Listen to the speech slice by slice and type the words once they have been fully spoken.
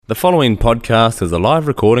The following podcast is a live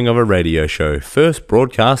recording of a radio show first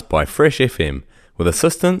broadcast by Fresh FM with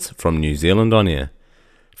assistance from New Zealand On Air.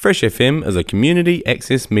 Fresh FM is a community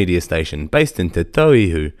access media station based in Te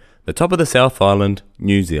Tauihu, the top of the South Island,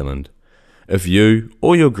 New Zealand. If you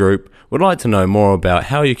or your group would like to know more about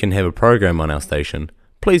how you can have a program on our station,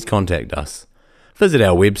 please contact us. Visit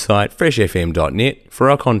our website freshfm.net for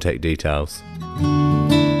our contact details.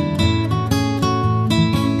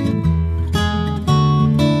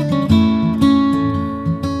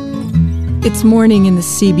 It's morning in the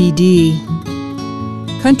CBD.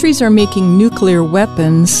 Countries are making nuclear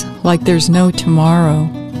weapons like there's no tomorrow.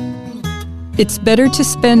 It's better to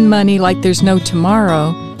spend money like there's no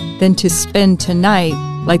tomorrow than to spend tonight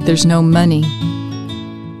like there's no money.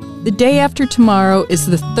 The day after tomorrow is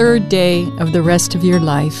the third day of the rest of your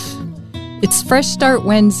life. It's Fresh Start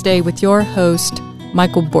Wednesday with your host,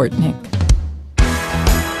 Michael Bortnick.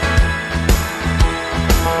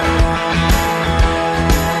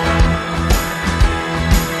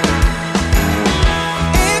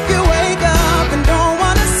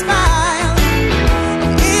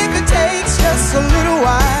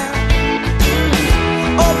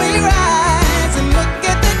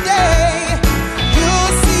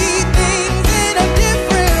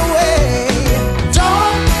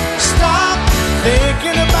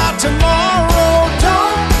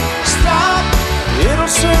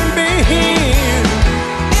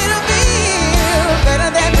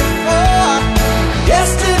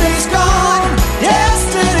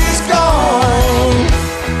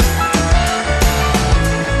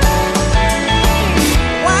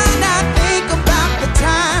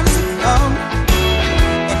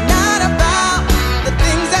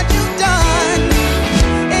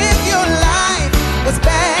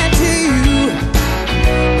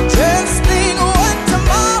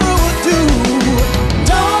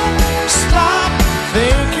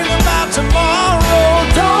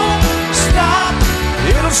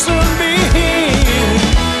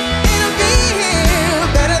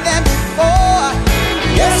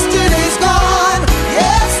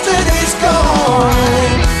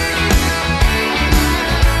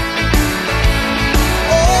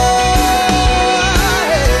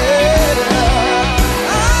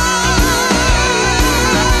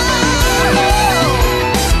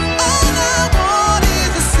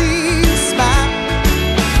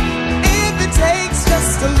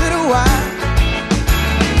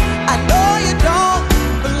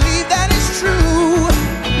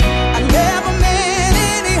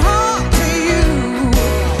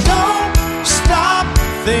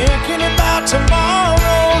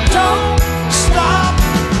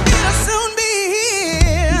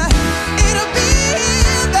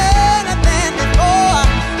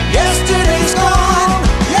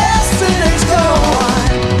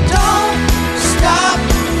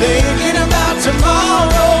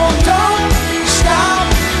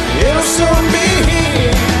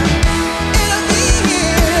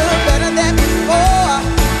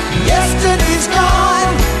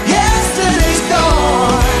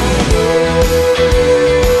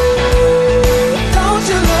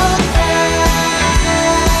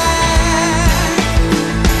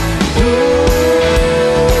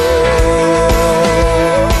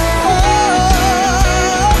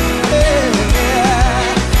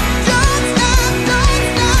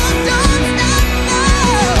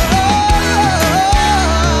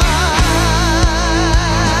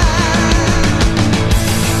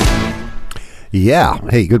 Yeah.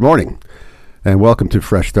 Hey, good morning, and welcome to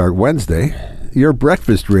Fresh Start Wednesday, your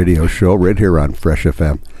breakfast radio show right here on Fresh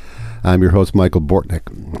FM. I'm your host, Michael Bortnick,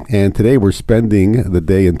 and today we're spending the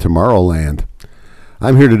day in Tomorrowland.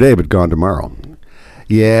 I'm here today, but gone tomorrow.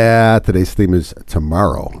 Yeah, today's theme is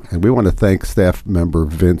tomorrow, and we want to thank staff member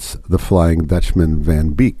Vince the Flying Dutchman Van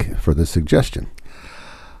Beek for the suggestion.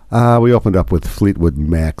 We opened up with Fleetwood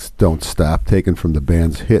Mac's Don't Stop, taken from the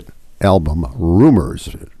band's hit album Rumors,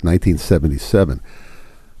 1977.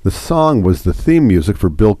 The song was the theme music for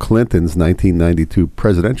Bill Clinton's 1992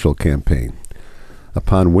 presidential campaign.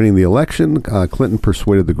 Upon winning the election, Clinton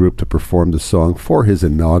persuaded the group to perform the song for his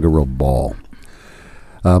inaugural ball.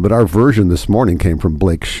 But our version this morning came from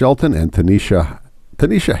Blake Shelton and Tanisha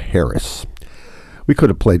Harris. We could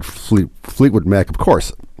have played Fleetwood Mac, of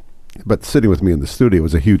course, but sitting with me in the studio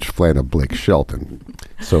was a huge fan of Blake Shelton,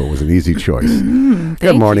 so it was an easy choice.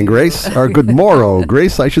 Good morning, Grace. Or good morrow,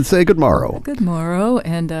 Grace. I should say good morrow. Good morrow,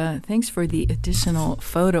 and thanks for the additional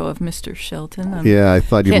photo of Mr. Shelton. I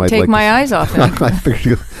thought you might take like my eyes off him. Thank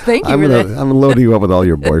you for that. I'm loading you up with all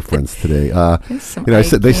your boyfriends today.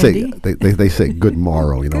 They say good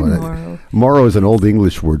morrow. Good morrow. Morrow is an old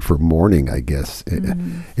English word for morning, I guess.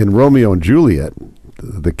 In Romeo and Juliet,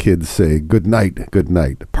 the kids say, good night,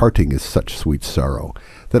 parting is such sweet sorrow,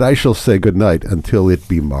 that I shall say good night until it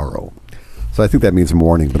be morrow. So I think that means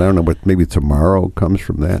morning, but I don't know what, maybe tomorrow comes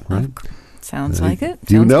from that, right? Sounds like it.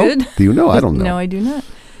 Do you know? Good. Do you know? I don't know. No, I do not.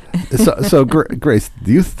 So Grace,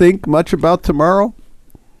 do you think much about tomorrow?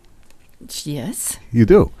 Yes. You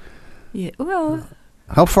do? Yeah. Well,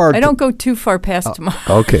 how far? I don't go too far past tomorrow.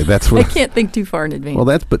 Okay, that's what I can't think too far in advance. Well,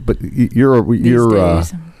 that's but you're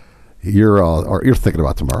thinking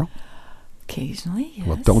about tomorrow. Occasionally, yes.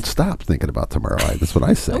 Well, don't stop thinking about tomorrow. That's what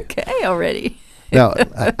I say. Okay, already. Now,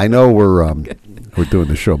 I know we're doing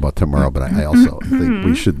the show about tomorrow, but I also think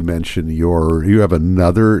we should mention you have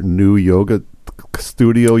another new yoga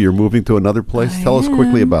studio. You're moving to another place. Tell us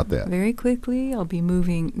quickly about that. Very quickly. I'll be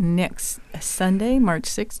moving next Sunday, March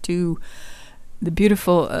 6th, to the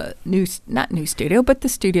beautiful not new studio, but the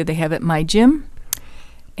studio they have at my gym.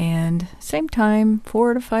 And same time,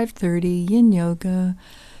 4 to 5:30, yin yoga,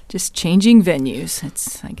 just changing venues.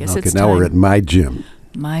 It's now time. We're at my gym.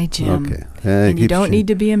 My gym. Okay. And you don't need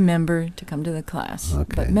to be a member to come to the class.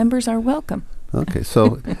 Okay. But members are welcome. Okay,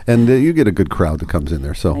 so and you get a good crowd that comes in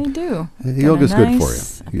there. So I do. Yoga's good for you.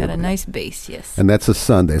 I've got a nice base, yes. And that's a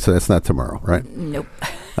Sunday, so that's not tomorrow, right? Nope.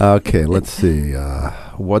 Okay, let's see.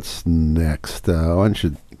 What's next? Why don't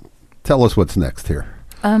you tell us what's next here?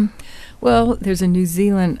 Well, there's a New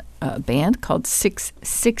Zealand band called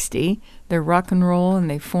 660. They're rock and roll, and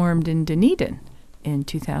they formed in Dunedin in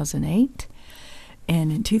 2008.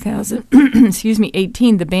 And in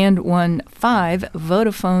 2018, the band won 5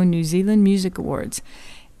 Vodafone New Zealand Music Awards,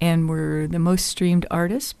 and were the most streamed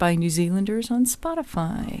artists by New Zealanders on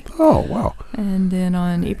Spotify. Oh, wow. And then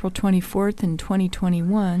on April 24th in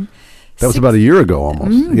 2021... That was about a year ago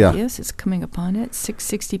almost. Yeah. Yes, it's coming upon it.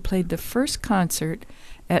 660 played the first concert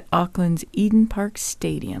at Auckland's Eden Park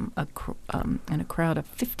Stadium, and a crowd of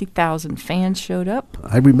 50,000 fans showed up.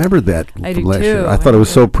 I remember that from last year. I thought I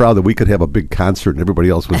was so proud that we could have a big concert and everybody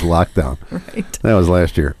else was locked down. Right. That was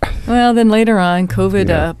last year. Well, then later on,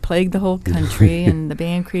 COVID plagued the whole country, and the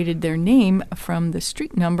band created their name from the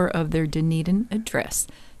street number of their Dunedin address,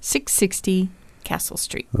 660 Castle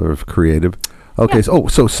Street. They're creative. Okay, Yeah.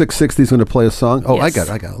 so 660 is going to play a song. Oh, Yes.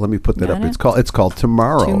 I got it. Let me put that Got up. it? It's called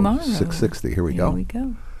Tomorrow. Tomorrow. 660. Here we Here go. we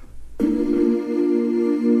go.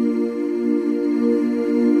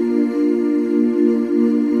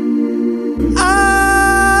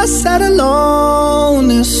 I sat alone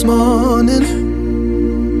this morning,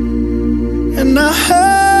 and I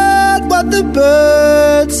heard what the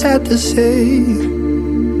birds had to say.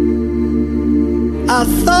 I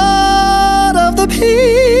thought of the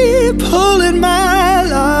people in my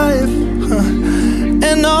life,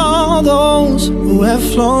 and all those who have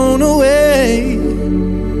flown away.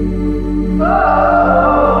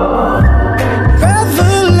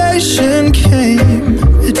 Revelation came,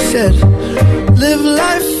 it said, live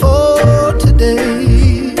life for today.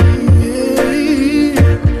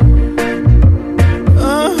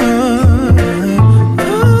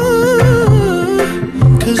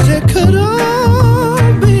 Cause it could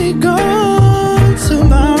all be gone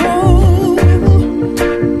tomorrow.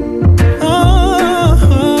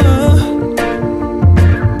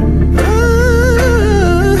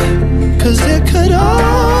 Cause it could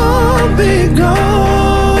all be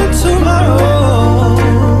gone tomorrow.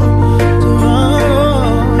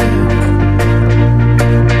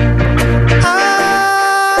 I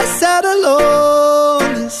sat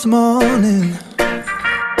alone this morning.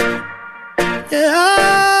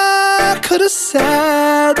 Yeah, I could have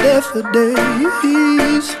sat there for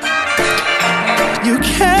days. You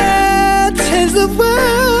can't change the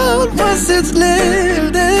world once it's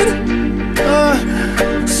lived in.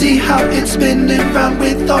 See how it's spinning round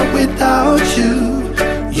with or without you.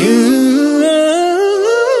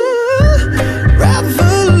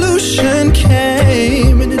 Revolution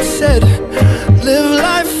came and it said, live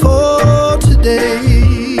life for today.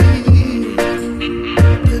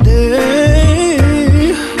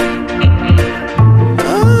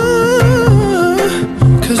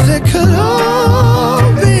 Cause it could all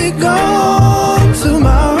be gone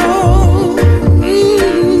tomorrow.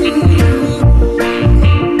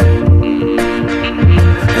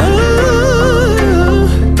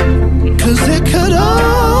 Cause it could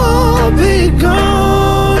all be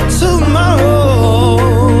gone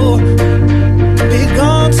tomorrow. Be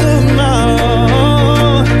gone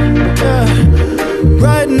tomorrow. Yeah.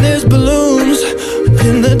 Riding these balloons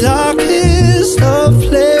in the darkest of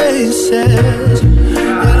places.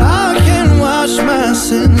 Yet I can watch my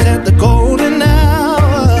sins at the golden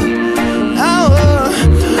hour.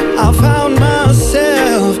 I found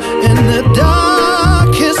myself in the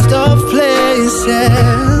darkest of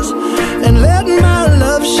places and let my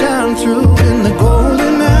through in the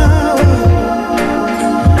golden hour.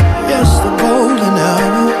 Yes, the golden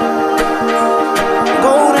hour.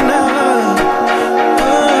 Golden hour.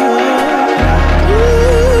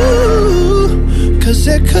 Ooh, 'cause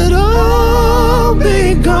it could all be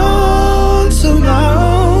gone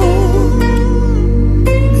tomorrow.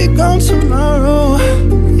 Be gone tomorrow.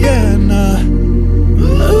 Yeah, nah.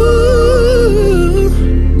 Ooh,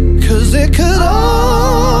 'cause it could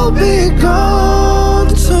all be gone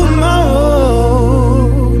tomorrow.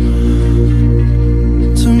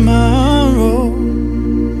 Tomorrow.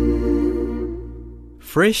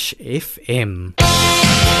 Fresh FM.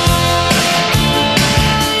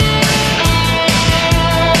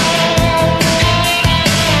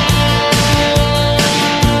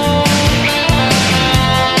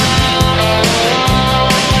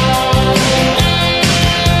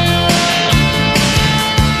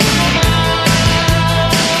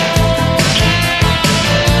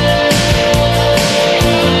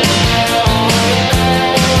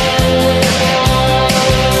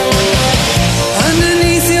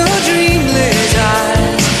 Underneath your dreamlit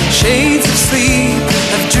eyes, shades of sleep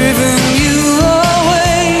have driven you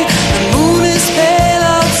away. The moon is pale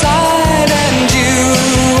outside and you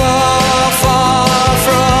are far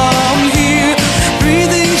from here.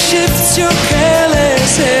 Breathing shifts your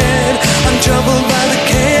careless head, untroubled by the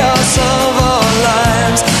chaos of our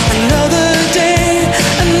lives. Another day,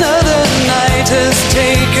 another night has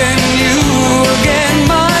taken you again,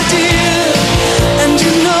 my dear. And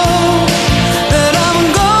you know that I'm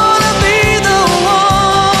gonna be the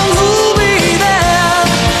one who'll be there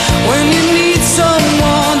when you need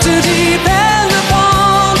someone to depend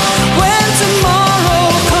upon. When tomorrow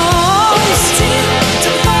comes,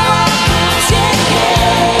 tomorrow comes, yeah,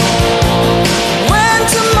 yeah. When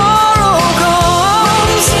tomorrow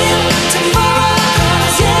comes, tomorrow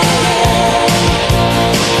comes, yeah, yeah.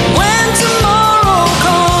 When tomorrow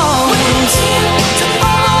comes,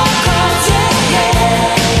 tomorrow comes, yeah, yeah.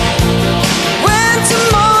 When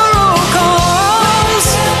tomorrow comes,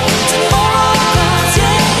 tomorrow comes,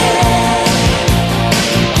 yeah, yeah.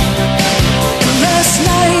 And last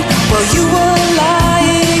night, while you were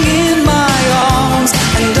lying in my arms,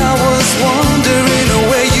 and I was wondering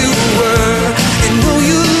where you were, and though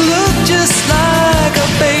you look just like a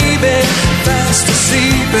baby, fast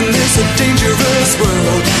asleep in this dangerous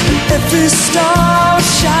world, and every star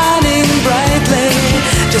shining brightly,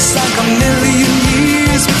 just like a million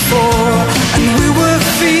years before, and we were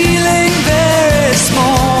feeling very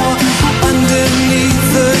small underneath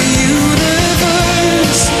the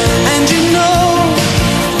universe. And you know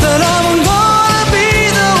that I'm gonna be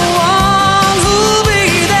the one who'll be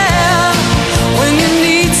there when you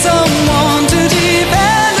need someone to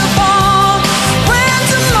depend upon. When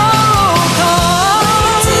tomorrow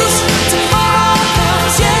comes,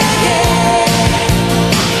 yeah, yeah.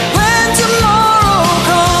 When tomorrow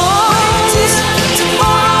comes,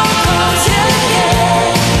 yeah,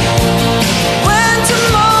 yeah.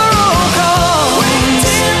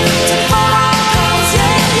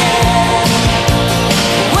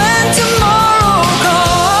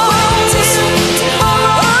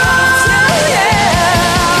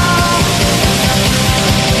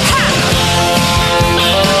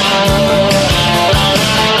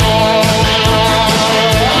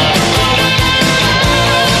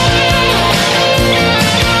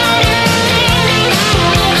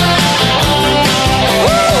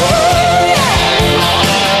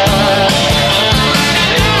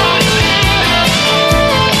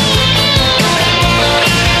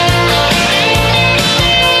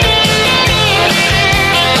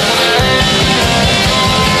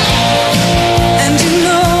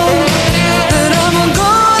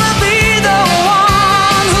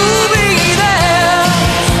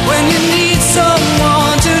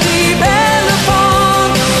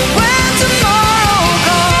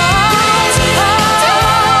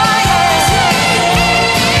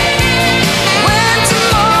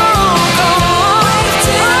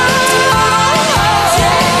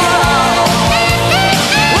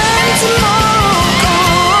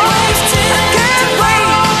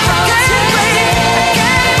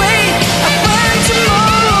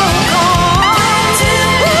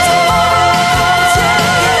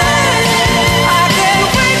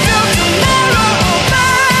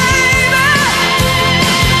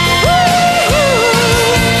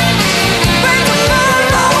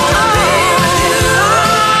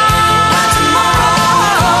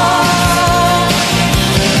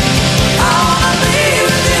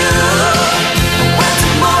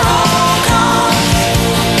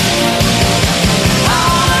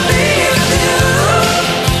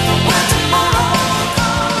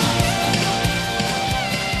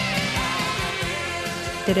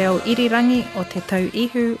 te reo irirangi o te tau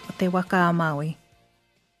ihu o te waka a Maui.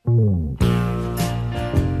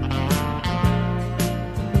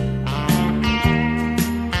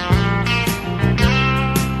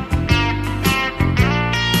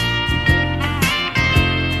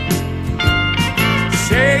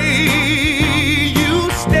 Say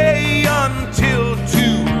you stay until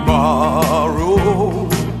tomorrow.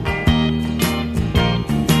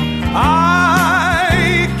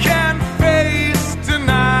 I can't face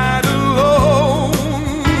tonight alone.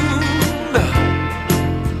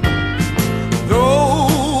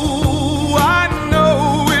 Though I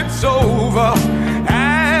know it's over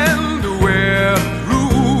and we're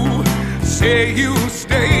through. Say you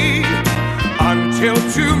stay until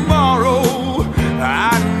tomorrow.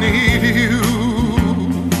 I need you.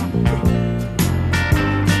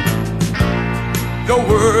 The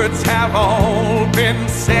words have all been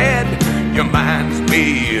said. Your mind's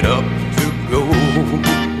made up to go.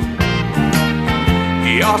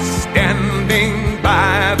 You're standing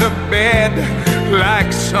by the bed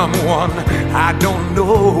like someone I don't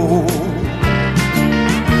know.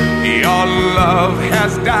 Your love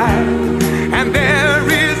has died, and there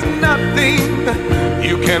is nothing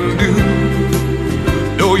you can do.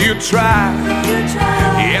 Though you try,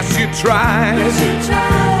 yes you try,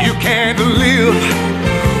 you can't live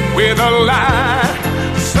with a lie.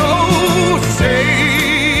 So say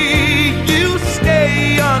you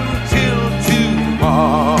stay until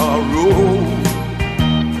tomorrow.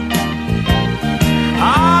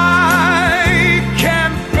 I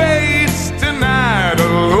can't face tonight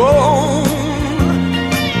alone.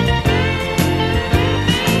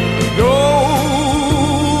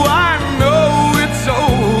 Though I know it's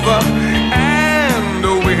over and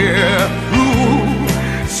we're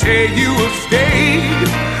through. Say you will stay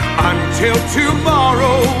until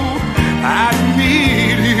tomorrow. I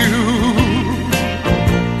need you.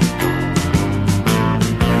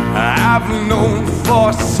 I've known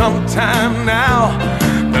for some time now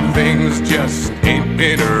that things just ain't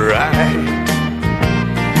been right.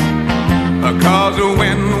 Because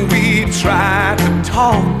when we try to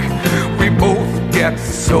talk, we both get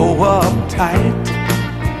so uptight.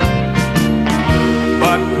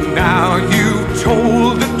 But now you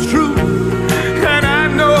told the truth, and I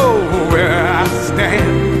know where I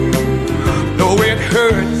stand. Though it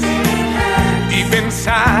hurts deep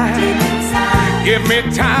inside, give me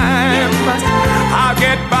time, I'll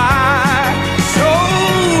get by. So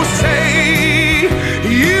say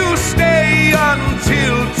you stay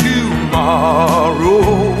until tomorrow.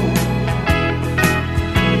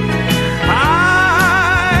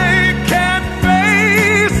 I can't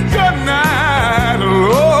face tonight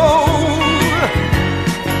alone.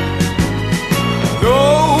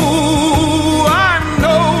 Though I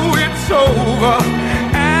know it's over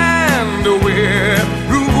and we're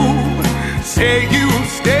through. Say you'll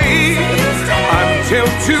stay until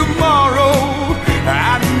tomorrow.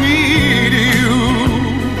 I need you.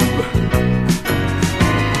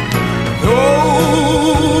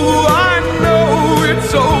 Though I know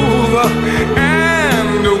it's over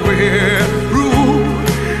and we're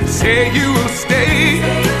through. Say you'll stay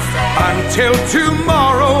until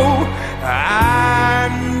tomorrow. I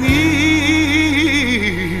need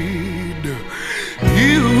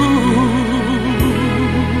you.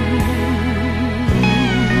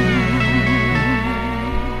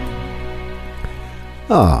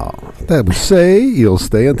 Oh, that would say you'll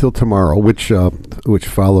stay until tomorrow, which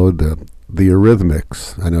followed the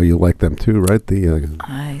Eurythmics. I know you like them too, right?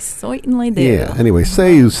 I certainly do. Yeah. Anyway,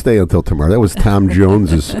 say you stay until tomorrow. That was Tom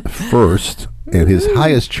Jones's first and his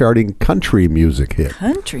highest charting country music hit.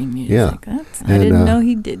 Country music. Yeah. I didn't know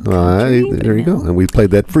he did country. There you go. And we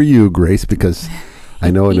played that for you, Grace, because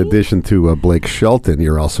I know in addition to Blake Shelton,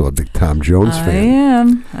 you're also a big Tom Jones fan. I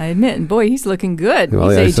am. I admit. And boy, he's looking good. Well,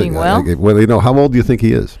 he's aging well. Well, you know, how old do you think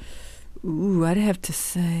he is? Ooh, I'd have to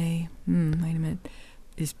say, wait a minute.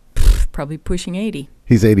 He's probably pushing 80.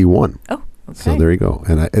 He's 81. Oh, okay. So there you go.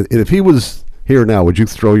 And if he was here now, would you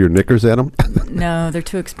throw your knickers at him? No, they're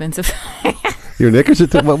too expensive. Your knickers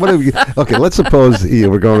are what have you? Okay, let's suppose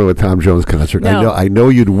we're going to a Tom Jones concert. No. I know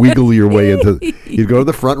you'd wiggle your way into. You'd go to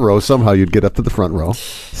the front row somehow. You'd get up to the front row,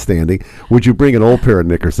 standing. Would you bring an old pair of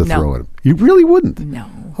knickers to throw at him? You really wouldn't. No.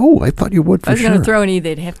 Oh, I thought you would. For I was sure. going to throw any.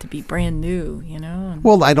 They'd have to be brand new.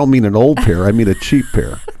 Well, I don't mean an old pair. I mean a cheap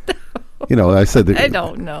pair. You know, I said that I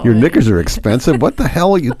don't know. Your knickers are expensive. What the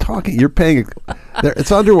hell are you talking? You're paying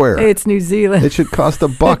It's underwear. It's New Zealand. It should cost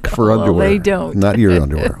 $1 for Well, underwear. they don't. Not your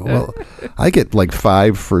underwear. Well, I get like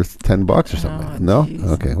 5 for $10 or something. Oh, no? geez.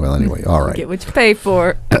 Okay. Well, anyway. All right. Get what you pay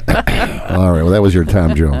for. All right. Well, that was your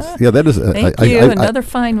Tom Jones. Yeah, that is. Thank you. Another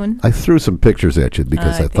fine one. I threw some pictures at you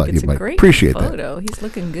because I think thought it's you a might great appreciate photo. He's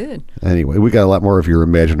looking good. that. Anyway, we got a lot more of your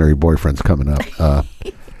imaginary boyfriends coming up.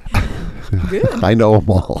 Good. I know them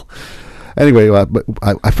all. Anyway, but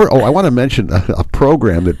I want to mention a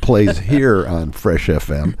program that plays here on Fresh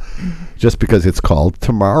FM, just because it's called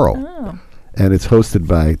Tomorrow, and it's hosted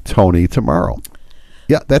by Tony Tomorrow.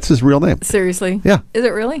 Yeah, that's his real name. Seriously? Yeah. Is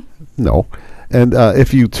it really? No. And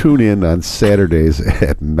if you tune in on Saturdays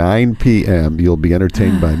at 9 p.m., you'll be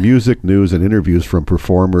entertained by music, news, and interviews from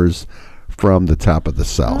performers from the top of the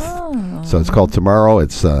South. Oh. So it's called Tomorrow.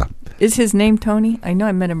 It's is his name Tony? I know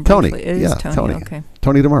I met him Tony. briefly. It is Tony. Okay.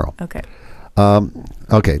 Tony Tomorrow. Okay.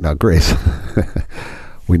 Okay, now Grace,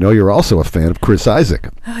 we know you're also a fan of Chris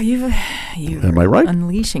Isaak. Oh, you am I right?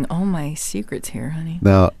 Unleashing all my secrets here, honey.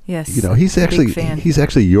 Now, yes, he's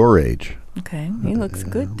actually your age. Okay, he looks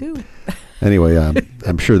good too. Anyway,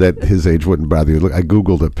 I'm sure that his age wouldn't bother you. Look, I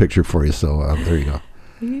googled a picture for you, so there you go.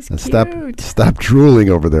 He's and cute. Stop drooling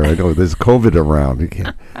over there. I know there's COVID around. You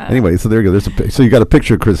can't. Anyway, so there you go. So you got a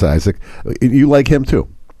picture of Chris Isaak. You like him too?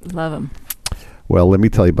 Love him. Well, let me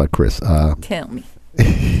tell you about Chris. Tell me.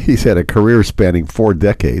 He's had a career spanning 4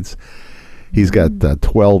 decades. He's got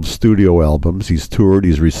 12 studio albums. He's toured.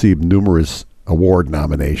 He's received numerous award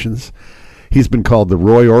nominations. He's been called the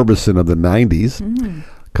Roy Orbison of the 90s,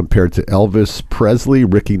 compared to Elvis Presley,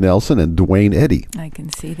 Ricky Nelson, and Dwayne Eddy. I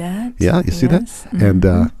can see that. Yeah, you see that? Mm-hmm. And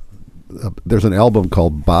there's an album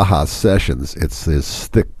called Baja Sessions. It's his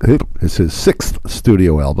 6th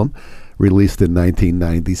studio album, released in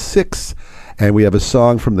 1996. And we have a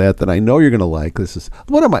song from that I know you're going to like. This is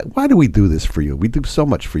why do we do this for you? We do so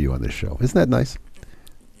much for you on this show. Isn't that nice?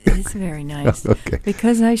 It's very nice. Okay.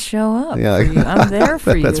 Because I show up yeah. for you. I'm there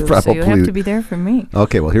for That's you. probably, so you have to be there for me.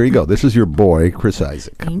 Okay, well, here you go. This is your boy, Chris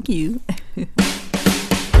Isaak. Thank you.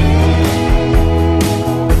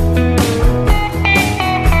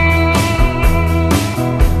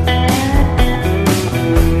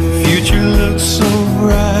 Future looks so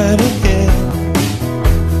bright ahead,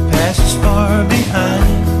 past is far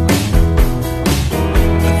behind.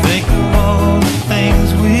 I think of all the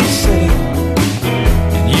things we said,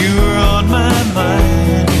 and you were on my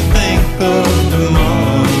mind. Think of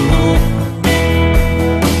tomorrow,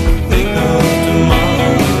 think of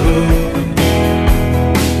tomorrow.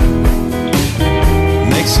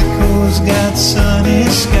 Mexico's got sunny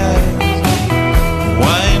skies,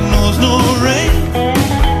 Hawaii knows no rain.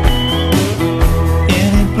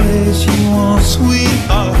 You want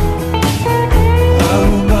sweetheart, I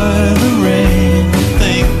will buy the rain.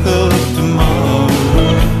 Think of tomorrow,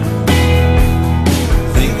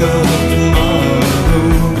 think of tomorrow.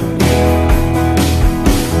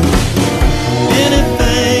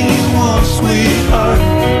 Anything you want, sweetheart,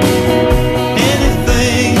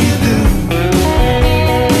 anything you do,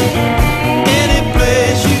 any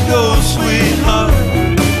place you go, sweetheart,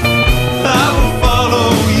 I will follow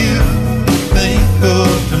you. Think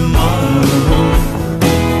of tomorrow,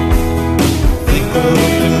 think of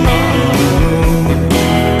tomorrow.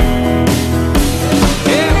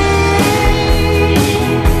 Yeah.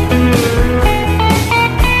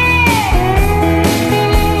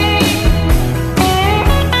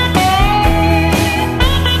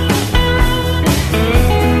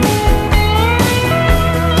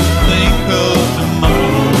 Think of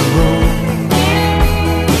tomorrow,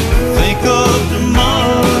 think of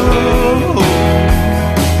tomorrow.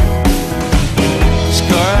 This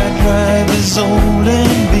car I drive is old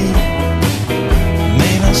and beat,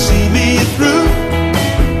 may not see me through.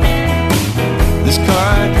 This car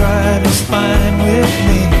I drive is fine with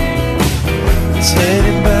me, it's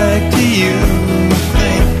headed back to you.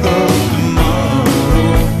 Think of tomorrow,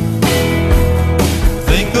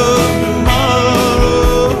 think of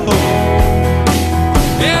tomorrow.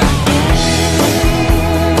 Yeah.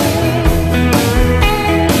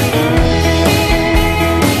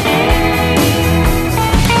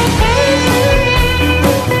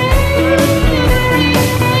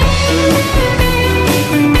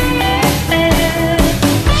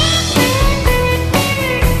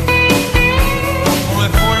 Only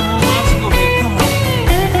 40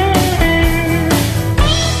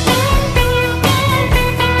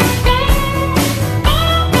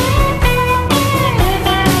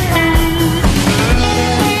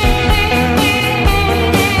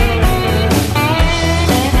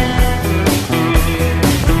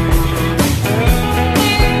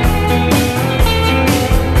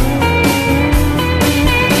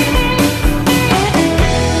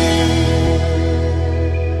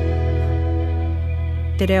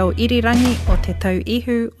 te reo irirangi o te tau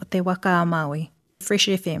ihu o te waka a Māui. Fresh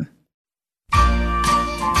FM.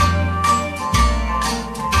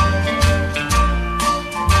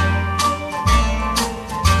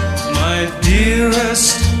 My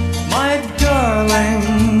dearest, my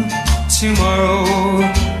darling, tomorrow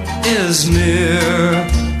is near.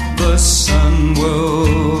 The sun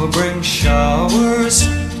will bring showers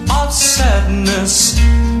of sadness,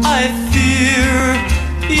 I fear.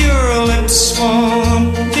 Your lips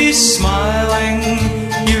won't be smiling,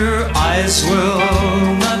 your eyes will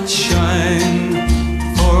not shine,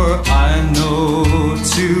 for I know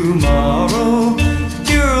tomorrow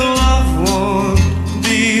your love won't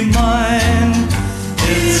be mine.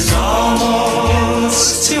 It's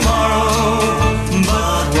almost tomorrow,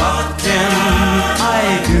 but what can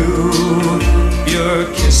I do? Your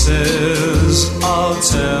kisses all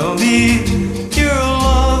tell me your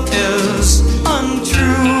love is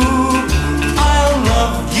untrue. I'll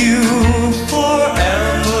love you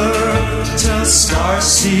forever till stars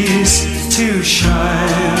cease to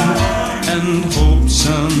shine, and hope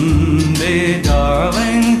someday,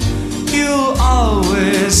 darling, you'll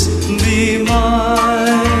always be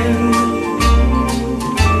mine.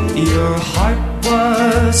 Your heart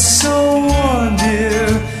was so warm, dear,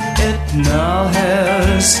 it now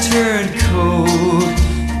has turned cold.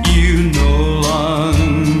 You no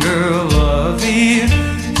longer love me,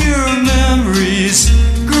 your memories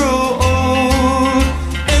grow old.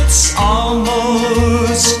 It's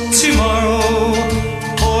almost tomorrow,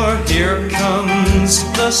 for here comes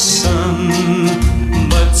the sun,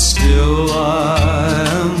 but still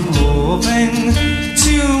I'm hoping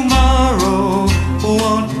tomorrow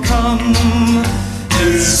won't come.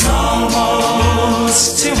 It's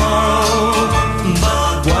almost tomorrow,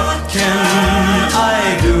 but what can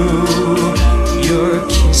I do? Your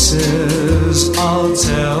kisses all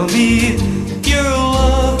tell me your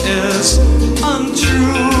love is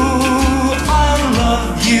untrue. I'll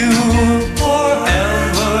love you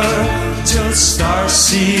forever till stars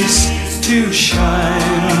cease to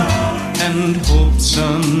shine, and hope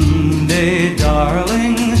someday,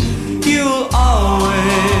 darling, you'll always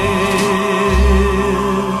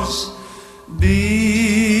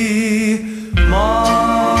be mine.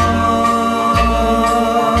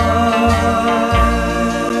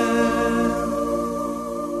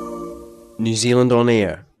 New Zealand On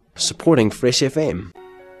Air, supporting Fresh FM.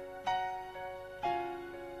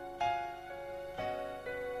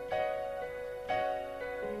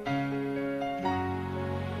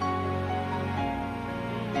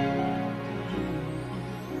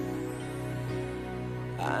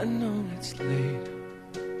 I know it's late,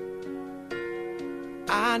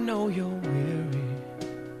 I know you're weary,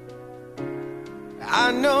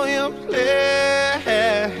 I know your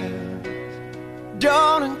plans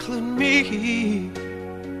don't include me.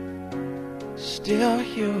 Still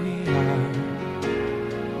here we are,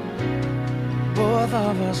 both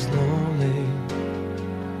of us lonely,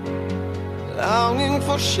 longing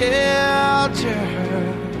for shelter,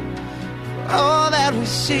 for all that we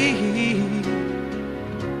see.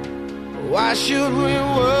 Why should we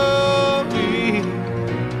worry?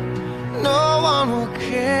 No one will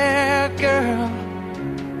care, girl.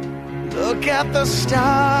 Look at the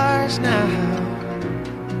stars now,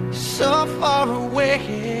 so far away.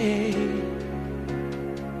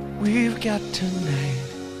 We've got tonight,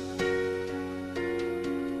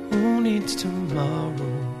 who needs tomorrow?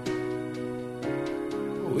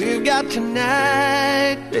 We've got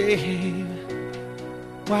tonight, babe.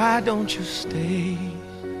 Why don't you stay?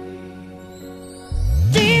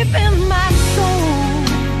 Deep in my soul,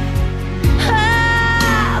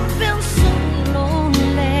 I've been so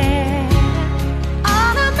lonely.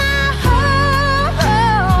 All of my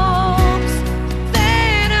hopes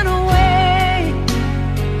fading away.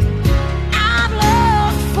 I'm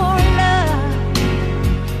lost for love,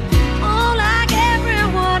 oh, like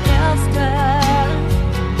everyone else does.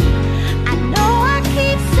 I know I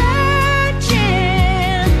keep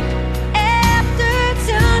searching after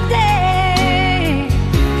today.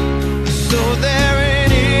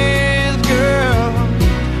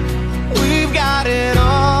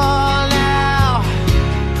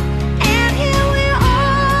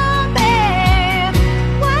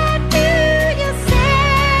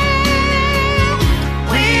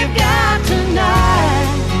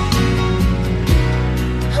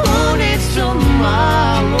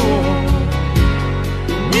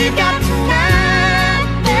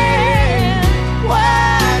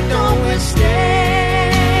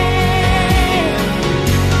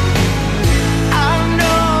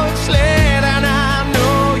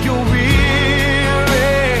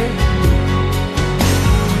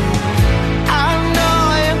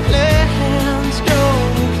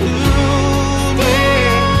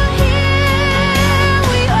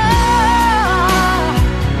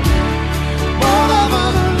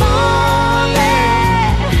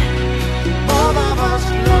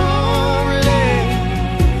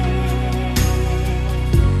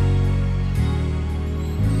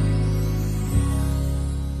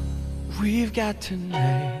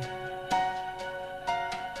 tonight.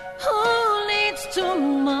 Who leads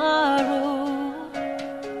tomorrow?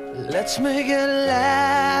 Let's make it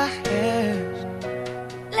last.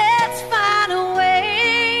 Let's find a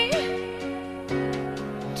way.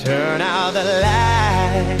 Turn out the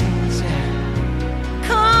lights.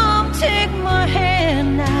 Come take my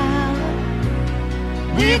hand now.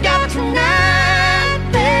 We got tonight,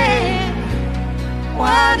 babe.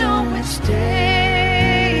 Why don't we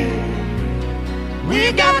stay?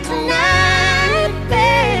 We got tonight,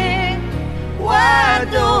 babe. Why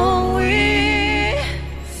don't we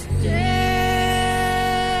stay?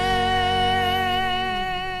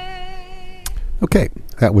 Okay,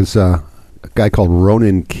 that was a guy called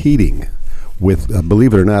Ronan Keating with,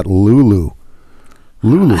 believe it or not, Lulu.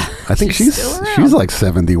 Lulu, I think She's still around. she's like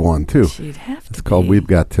 71 too. She'd have to It's called be. "We've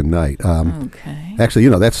Got Tonight." Okay. Actually,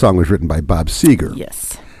 that song was written by Bob Seger.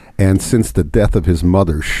 Yes. And since the death of his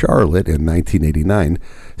mother, Charlotte, in 1989,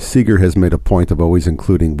 Seeger has made a point of always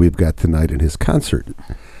including "We've Got Tonight" in his concert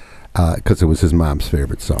because it was his mom's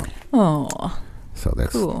favorite song. Oh. So that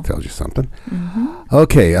Cool. tells you something.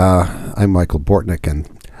 Okay, I'm Michael Bortnick, and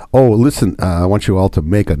listen, I want you all to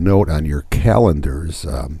make a note on your calendars.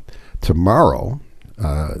 Tomorrow,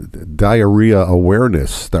 Diarrhea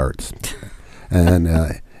Awareness starts, and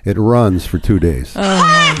it runs for 2 days.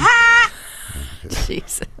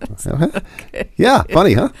 Jesus. Yeah,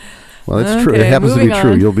 funny, huh? Well, that's true. It Okay, happens to be moving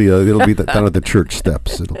true. on. It'll be down at the church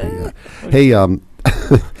steps. It'll be. Hey,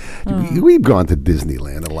 we've gone to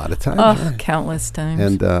Disneyland a lot of times, Oh, countless times.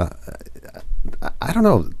 and I don't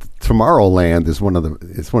know. Tomorrowland is one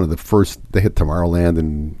of the first. They hit Tomorrowland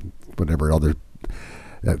and whatever other.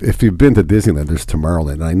 If you've been to Disneyland, there's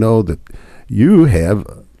Tomorrowland. And I know that you have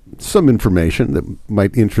some information that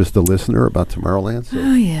might interest the listener about Tomorrowland. So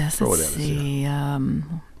Oh, yes. throw Let's it at us here. see.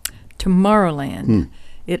 Tomorrowland.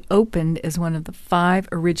 It opened as one of the 5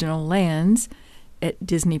 original lands at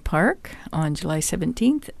Disney Park on July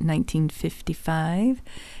 17th, 1955,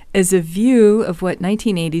 as a view of what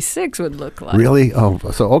 1986 would look like. Really? Oh,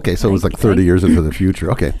 so it was like 30 years into the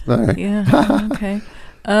future. Okay, all right. Yeah, okay.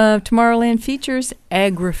 Tomorrowland features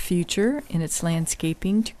agri-future in its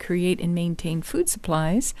landscaping to create and maintain food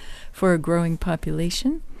supplies for a growing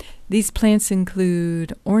population. These plants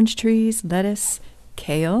include orange trees, lettuce,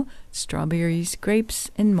 kale, strawberries,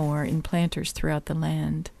 grapes, and more in planters throughout the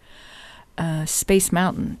land. Space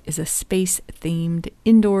Mountain is a space-themed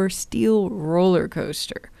indoor steel roller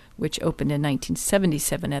coaster, which opened in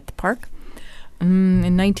 1977 at the park. In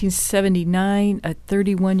 1979, a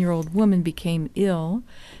 31-year-old woman became ill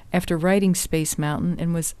after riding Space Mountain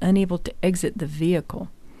and was unable to exit the vehicle.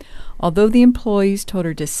 Although the employees told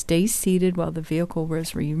her to stay seated while the vehicle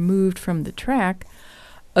was removed from the track,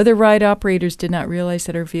 other ride operators did not realize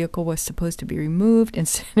that her vehicle was supposed to be removed and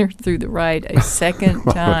sent her through the ride a second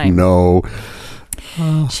time. No.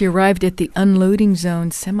 She arrived at the unloading zone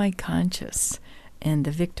semi-conscious, and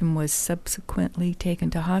the victim was subsequently taken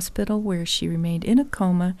to hospital where she remained in a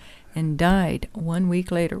coma and died 1 week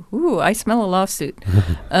later. Ooh, I smell a lawsuit.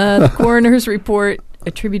 The coroner's report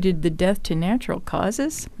attributed the death to natural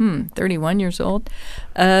causes. 31 years old.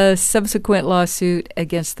 A subsequent lawsuit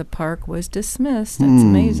against the park was dismissed. That's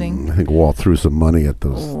amazing. I think Walt threw some money at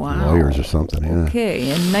those Wow. lawyers or something. Yeah. Okay,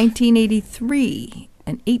 in 1983,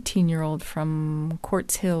 an 18-year-old from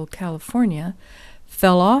Quartz Hill, California,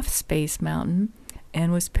 fell off Space Mountain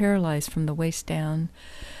and was paralyzed from the waist down.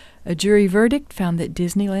 A jury verdict found that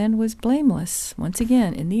Disneyland was blameless, once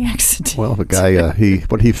again, in the accident. Well, the guy,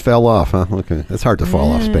 he fell off, huh? Okay. It's hard to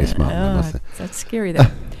fall off Space Mountain. I must say. That's scary, though.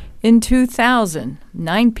 In 2000,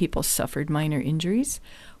 9 people suffered minor injuries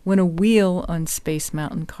when a wheel on Space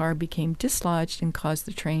Mountain car became dislodged and caused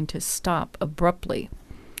the train to stop abruptly.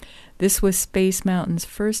 This was Space Mountain's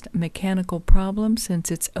first mechanical problem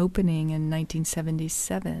since its opening in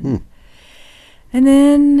 1977. And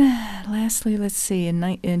then, lastly, let's see,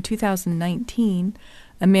 in 2019,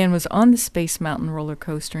 a man was on the Space Mountain roller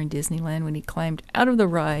coaster in Disneyland when he climbed out of the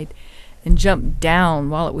ride and jumped down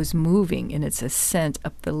while it was moving in its ascent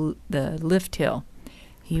up the lift hill.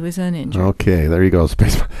 He was uninjured. Okay, there you go.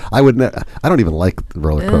 Space. I don't even like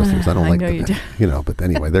roller coasters. I don't I like know the, you do. But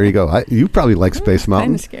anyway, there you go. You probably like Space Kind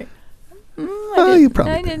Mountain. of scary. You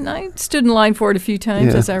probably I didn't. I stood in line for it a few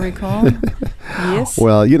times, Yeah. as I recall. Yes.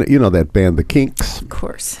 Well, you know that band, the Kinks. Of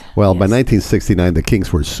course. Well, by Yes. 1969, the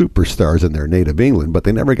Kinks were superstars in their native England, but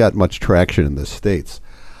they never got much traction in the States.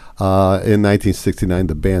 In 1969,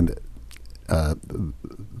 the band. In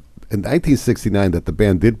 1969, that the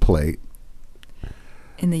band did play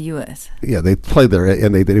In the U.S. Yeah, they played there,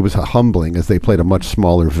 and it was humbling as they played a much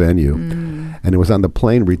smaller venue. And it was on the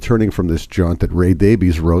plane returning from this jaunt that Ray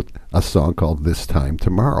Davies wrote a song called This Time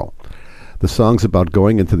Tomorrow. The song's about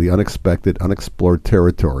going into the unexpected, unexplored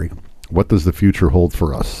territory. What does the future hold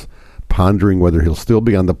for us? Pondering whether he'll still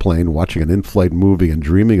be on the plane, watching an in-flight movie, and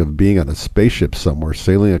dreaming of being on a spaceship somewhere,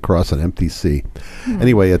 sailing across an empty sea.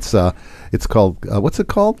 Anyway, it's called, what's it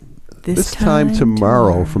called? This Time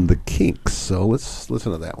Tomorrow from the Kinks. So let's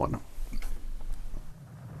listen to that one.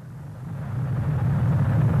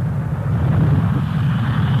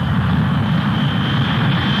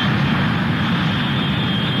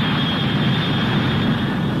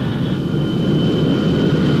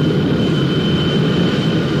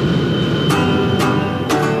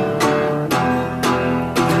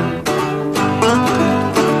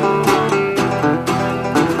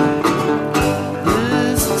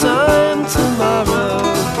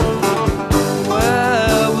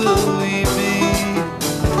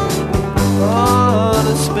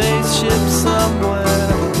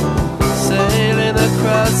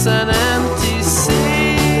 An empty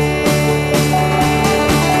sea.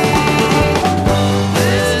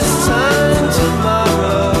 This time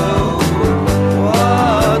tomorrow,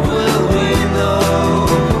 what will we know?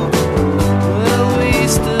 Will we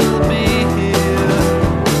still be here,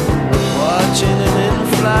 watching an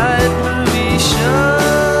in-flight movie show?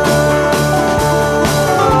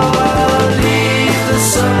 I'll leave the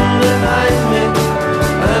sun behind me,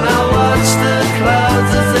 and I'll watch the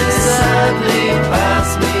clouds as they sadly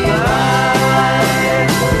pass me.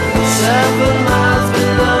 7 miles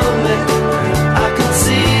below me, I can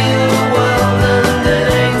see the world and it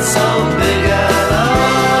ain't so big at all.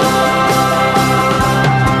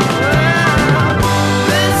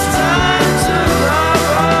 This time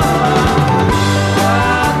tomorrow,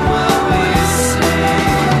 what will we see?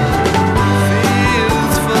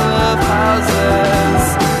 Fields full of houses,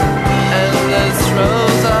 endless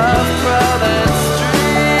rows of crowded streets.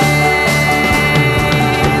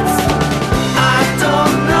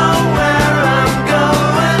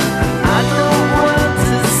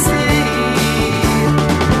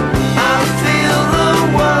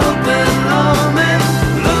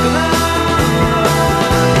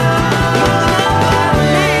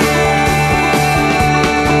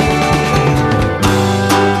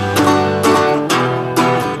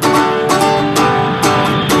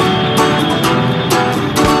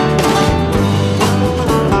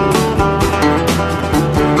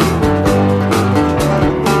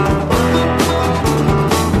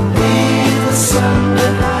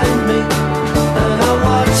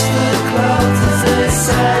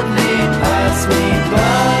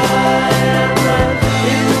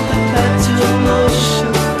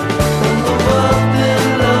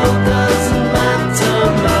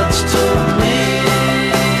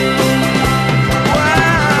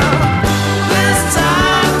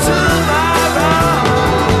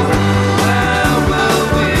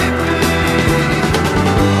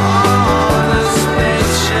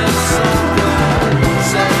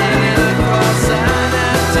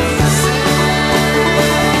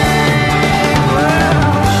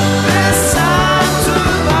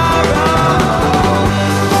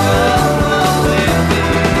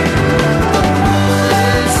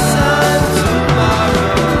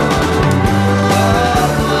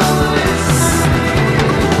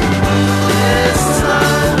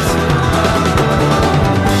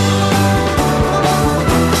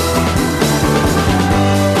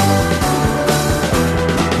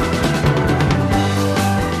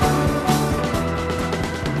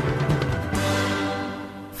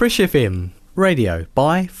 Fresh FM, radio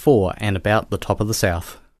by, for and about the top of the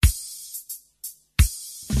South.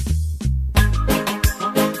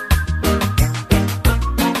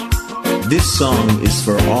 This song is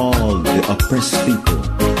for all the oppressed people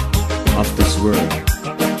of this world.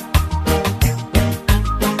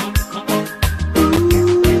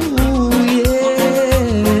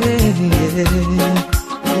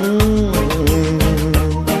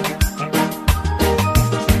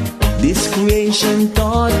 This creation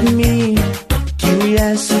taught me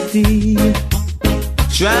curiosity.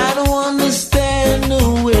 Try to understand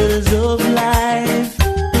the ways of life.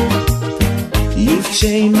 You've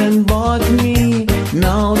chained and bought me,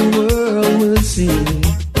 now the world will see.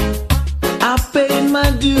 I paid my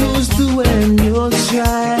dues to end your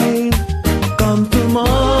strife. Come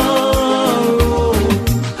tomorrow,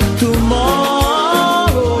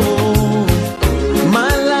 tomorrow,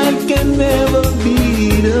 my life can never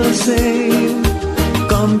be the same.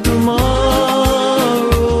 Come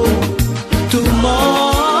tomorrow,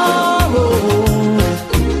 tomorrow,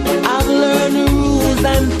 I've learned the rules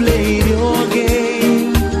and played your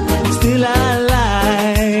game.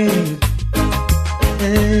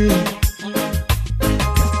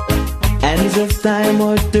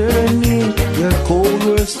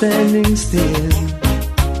 standing still.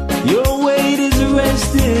 Your weight is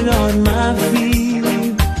resting on my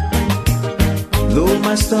feet. Though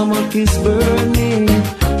my stomach is burning,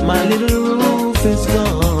 my little roof is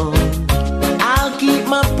gone. I'll keep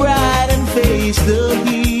my pride and face the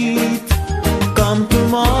heat. Come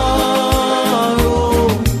tomorrow,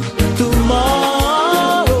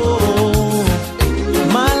 tomorrow,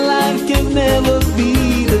 my life can never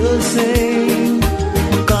be the same.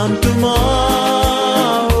 Come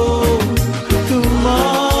tomorrow,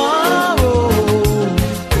 tomorrow,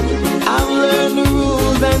 I've learned the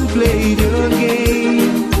rules and played your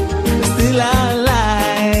game. Still I lie.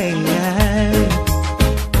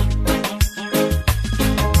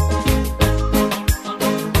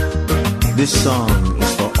 This song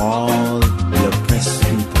is for all the oppressed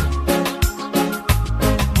people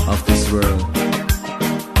of this world.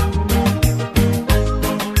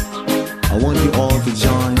 I want you all to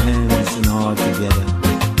join hands and heart together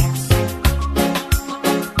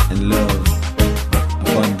and love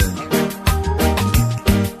abundant.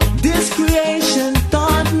 This creation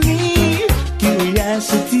taught me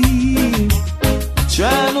curiosity,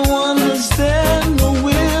 trying to understand the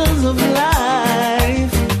wills of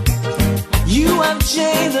life. You have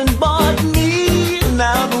changed and bought me,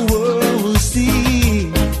 now the world will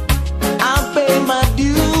see. I'll pay my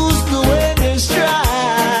dues the way they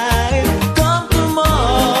strive. Come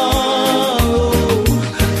tomorrow,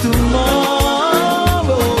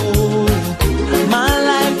 tomorrow, my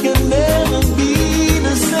life can never be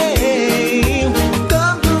the same.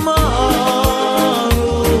 Come tomorrow,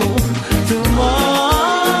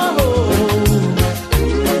 tomorrow,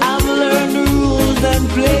 I've learned the rules and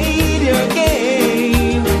played your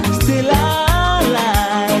game. Still I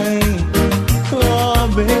lie. Oh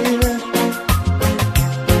baby,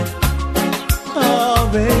 oh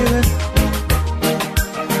baby.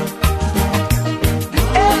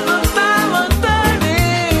 Every time I'm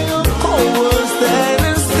turning, the whole world's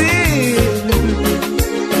standing still.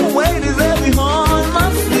 The weight is heavy on my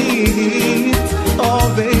feet. Oh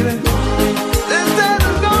baby, instead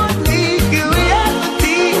of going me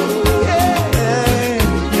curiosity, yeah.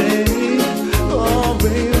 Oh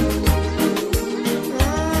baby,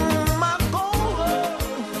 my goal.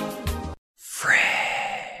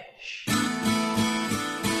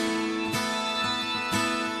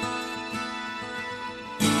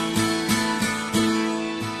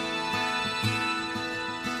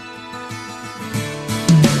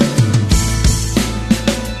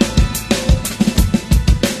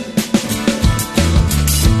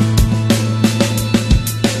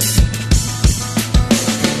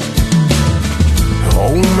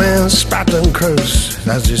 Old man spat and cursed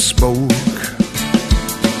as he spoke.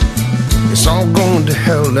 It's all going to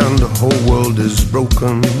hell and the whole world is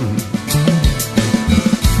broken.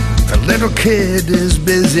 The little kid is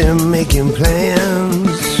busy making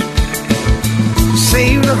plans.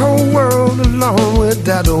 Save the whole world along with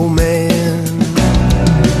that old man.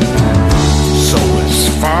 So as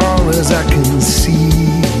far as I can see,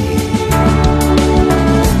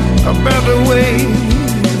 a better way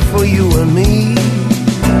for you and me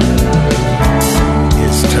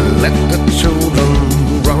is to let the children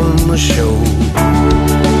run the show.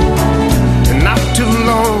 And not too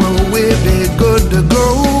long we'll be good to go.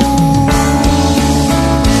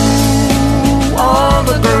 All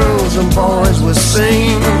the girls and boys will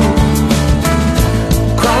sing.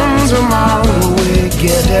 Come tomorrow we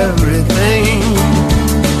get everything.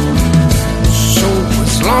 So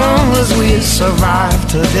as long as we survive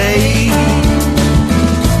today,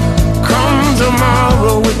 come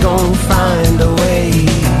tomorrow we gon' find a way.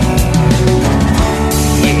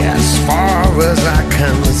 Yeah, as far as I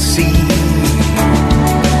can see,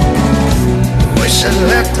 we should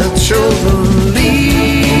let the children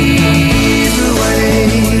lead the way.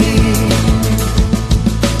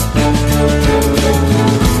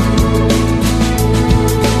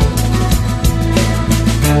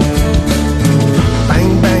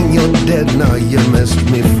 Bang, bang, you're dead now, you missed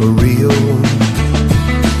me for real.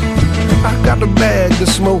 I got a bag of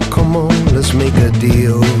smoke, come on, let's make a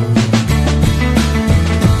deal.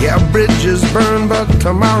 Yeah, bridges burn, but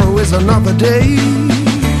tomorrow is another day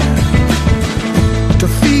to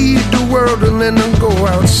feed the world and then go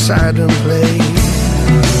outside and play.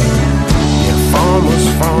 Yeah, farmers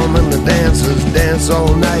farm and the dancers dance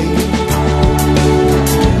all night.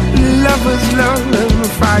 Lovers love and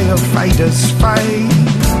firefighters fight.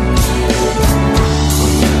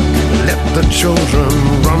 Let the children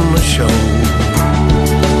run the show.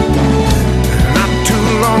 Not too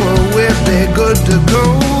long or we'll be good to go.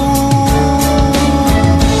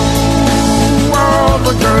 All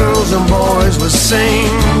the girls and boys will sing.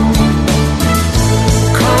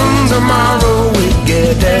 Come tomorrow we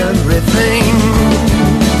get everything.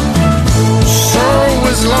 So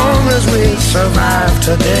as long as we survive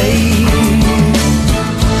today,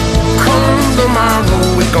 come tomorrow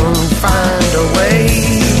we're gonna find a way.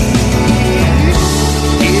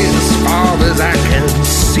 As far as I can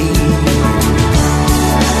see,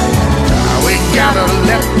 we gotta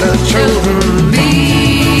let the children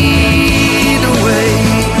lead the way.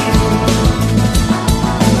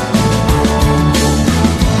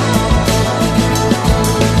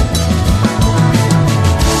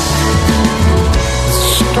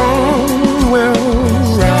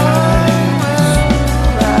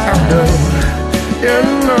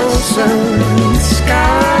 Innocent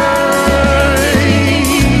skies,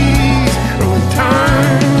 and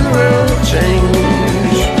time will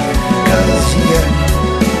change, 'cause yeah,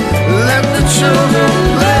 let the children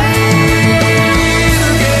play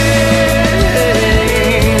the game.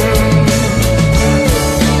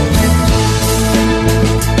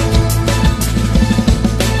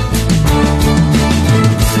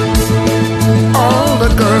 All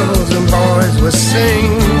the girls and boys will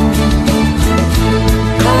sing.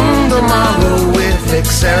 Tomorrow we fix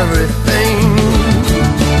everything.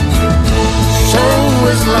 So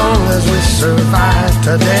as long as we survive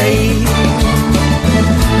today,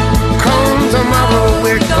 come tomorrow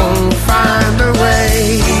we're gonna find a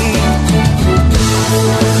way.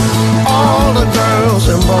 All the girls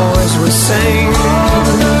and boys will sing.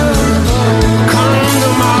 Come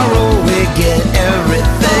tomorrow we get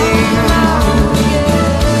everything.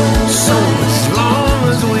 So as long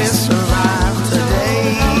as we survive today,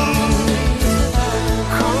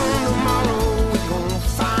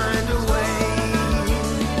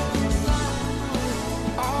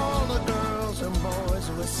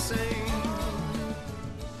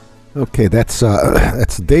 okay, that's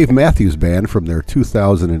Dave Matthews Band from their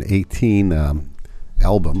 2018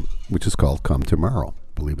 album, which is called Come Tomorrow,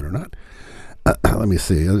 believe it or not. Let me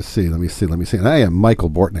see. And I am Michael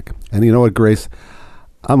Bortnick. And you know what, Grace?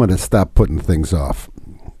 I'm going to stop putting things off.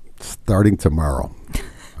 Starting tomorrow.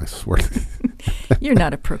 I swear. You're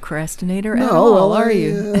not a procrastinator at all, are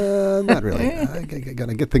you? Not really. I got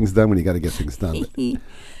to get things done when you got to get things done.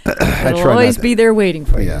 It'll always be there waiting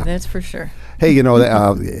for you, that's for sure. Hey, you know,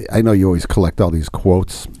 I know you always collect all these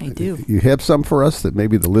quotes. I do. You have some for us that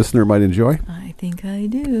maybe the listener might enjoy? I think I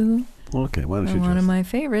do. Okay, why don't you One of my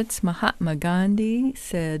favorites, Mahatma Gandhi,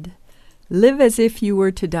 said, "Live as if you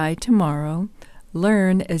were to die tomorrow.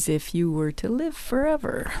 Learn as if you were to live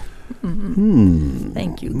forever."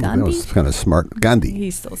 Thank you, Gandhi. That was kind of smart. Gandhi.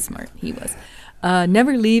 He's so smart. He was.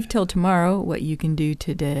 Never leave till tomorrow what you can do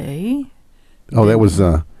today. Oh, that was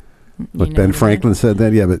what Ben Franklin said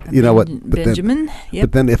that. Yeah, but you know what? Benjamin.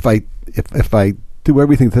 But then if I do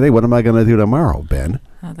everything today, what am I going to do tomorrow, Ben?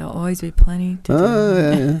 Oh, there'll always be plenty to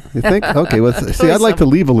do. You think? Okay, well, see, I'd like to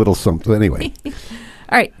leave a little something anyway. All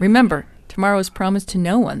right, remember, tomorrow is promised to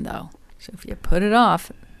no one, though. So if you put it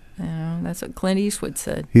off, that's what Clint Eastwood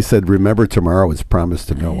said. He said, remember, tomorrow is promised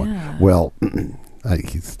to no one. Well,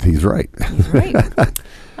 he's right. He's right.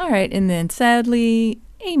 All right, and then sadly,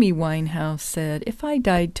 Amy Winehouse said, if I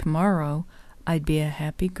died tomorrow, I'd be a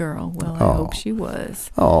happy girl. Well, I hope she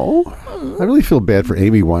was. Oh, I really feel bad for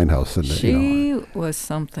Amy Winehouse. She was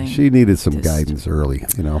something. She needed some guidance early,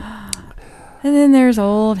 you know. And then there's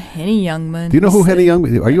old Henny Youngman. Do you know who Henny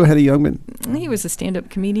Youngman? Are you a Henny Youngman? He was a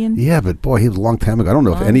stand-up comedian. Yeah, but boy, he was a long time ago. I don't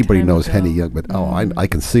know if anybody knows Henny Youngman. Oh, I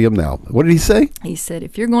can see him now. What did he say? He said,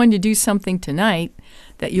 if you're going to do something tonight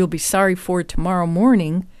that you'll be sorry for tomorrow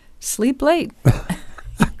morning, sleep late.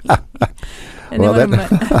 And well, then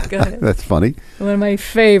that's funny. One of my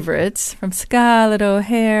favorites from Scarlett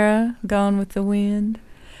O'Hara, Gone with the Wind.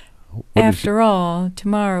 After all,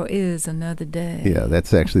 tomorrow is another day. Yeah,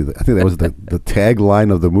 that's actually, I think that was the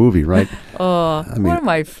tagline of the movie, right? One of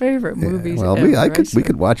my favorite movies. Well, ever. we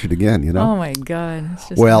could watch it again, you know. Oh my God! It's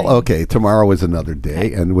just well, amazing. Okay, tomorrow is another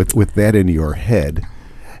day, and with that in your head,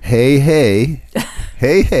 hey,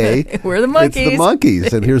 we're the Monkees. It's the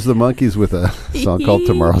Monkees, and here's the Monkees with a song called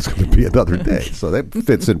 "Tomorrow's Going to Be Another Day." So that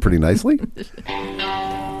fits in pretty nicely.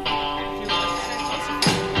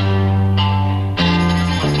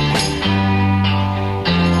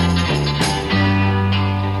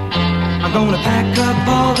 I'm gonna pack up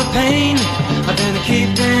all the pain I've been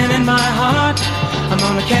keeping in my heart. I'm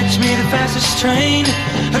gonna catch me the fastest train.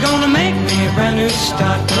 I'm gonna make me a brand new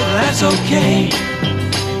start, but that's okay.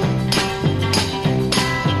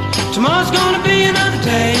 Tomorrow's gonna be another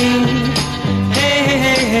day. Hey, hey,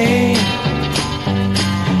 hey, hey.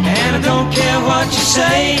 And I don't care what you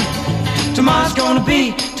say. Tomorrow's gonna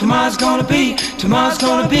be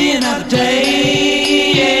another day.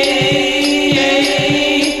 Hey, hey, hey.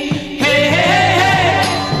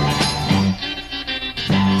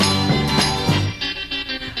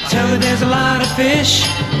 fish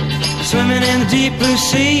swimming in the deep blue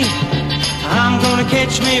sea. I'm gonna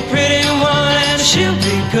catch me a pretty one and she'll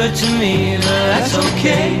be good to me, but that's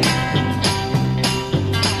okay.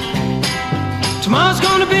 Tomorrow's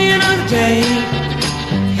gonna be another day.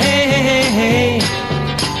 Hey, hey, hey, hey.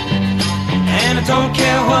 And I don't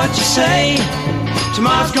care what you say.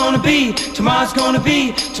 Tomorrow's gonna be, tomorrow's gonna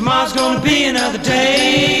be, tomorrow's gonna be another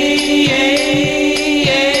day. Hey,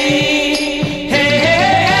 hey, hey,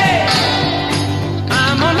 hey.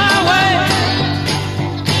 I'm on my way.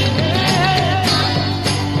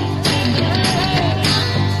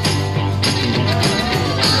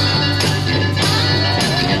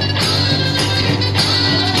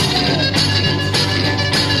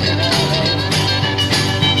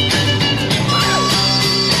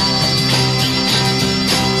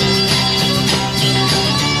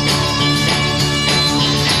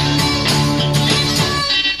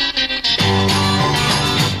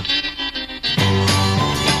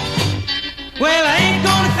 Well, I ain't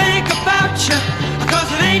gonna think about you, 'cause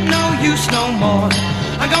it ain't no use no more.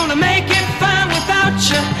 I'm gonna make it fine without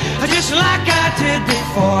you, just like I did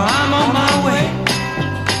before. I'm on my way.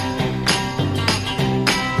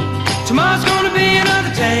 Tomorrow's gonna be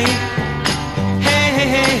another day. Hey, hey,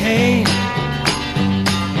 hey, hey.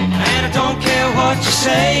 And I don't care what you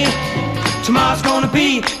say. Tomorrow's gonna be,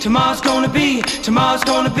 tomorrow's gonna be, tomorrow's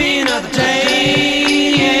gonna be another day.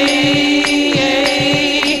 Hey, hey, hey.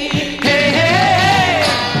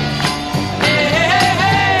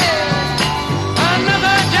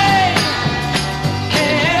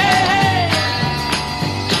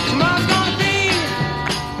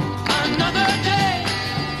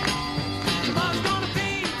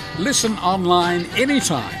 Listen online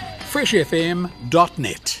anytime.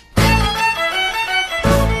 freshfm.net.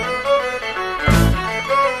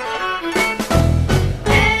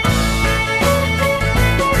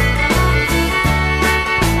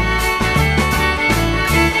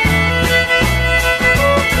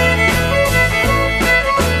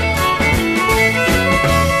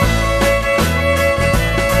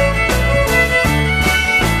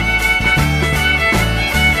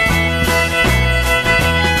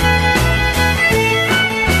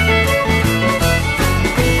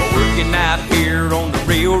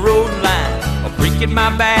 Breaking my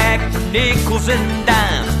back for nickels and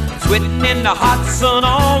dimes, sweating in the hot sun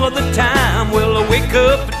all of the time. Well, I wake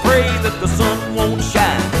up and pray that the sun won't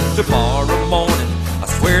shine. Tomorrow morning, I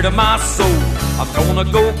swear to my soul, I'm gonna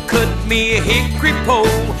go cut me a hickory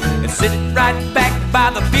pole and sit right back by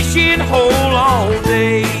the fishing hole all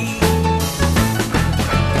day.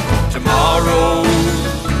 Tomorrow,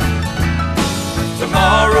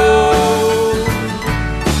 tomorrow's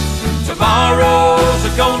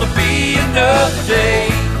gonna be another day.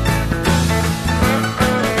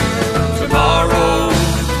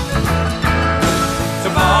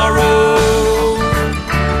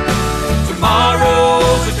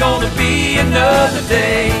 Tomorrow's gonna be another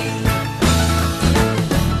day.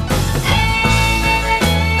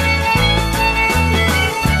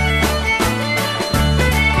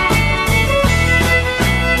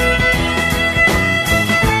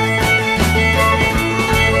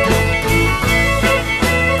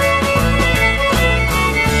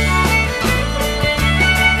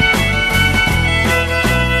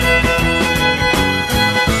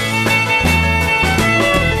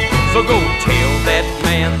 So go tell that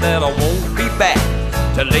man that I won't be back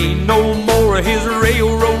to lay no more of his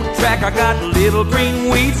railroad track. I got little green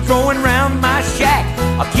weeds growing round my shack.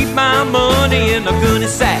 I'll keep my money in a gunny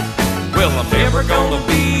sack. Well, I'm never gonna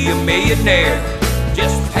be a millionaire.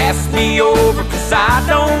 Just pass me over, 'cause I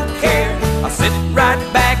don't care. I'll sit right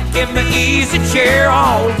back in the easy chair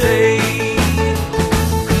all day.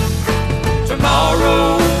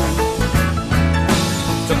 Tomorrow's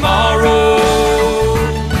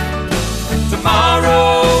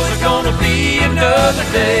gonna be another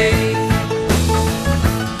day.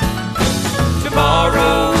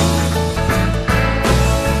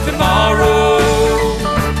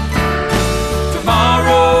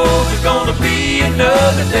 Tomorrow's gonna be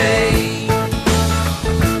another day.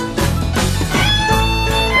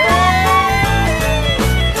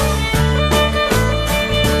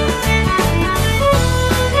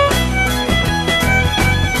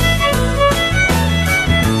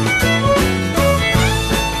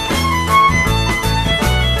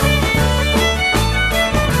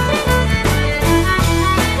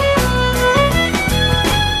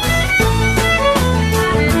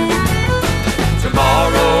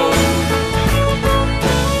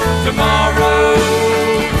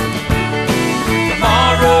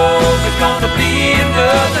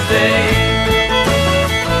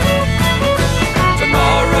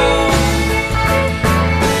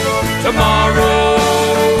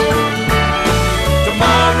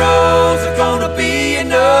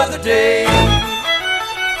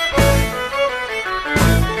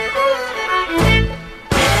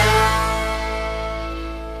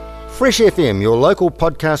 Fresh FM, your local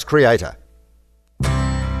podcast creator.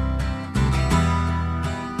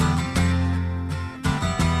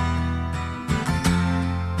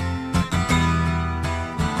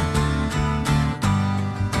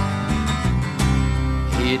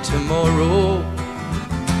 Hey, tomorrow,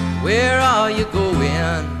 where are you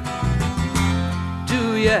going?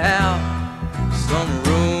 Do you have some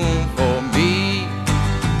room for me?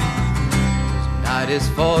 Night is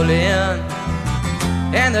falling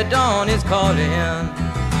and the dawn is calling.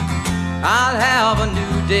 I'll have a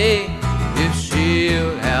new day if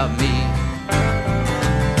she'll have me.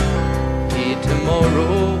 Hey,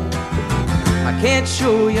 tomorrow, I can't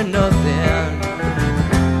show you nothing.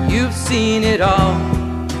 You've seen it all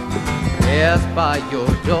pass by your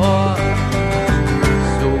door.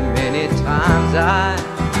 So many times I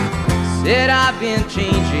said I've been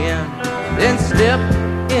changing, then slipped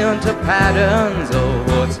into patterns of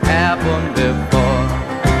what's happened before.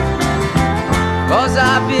 'Cause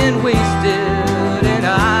I've been wasted and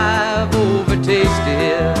I've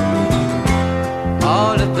overtasted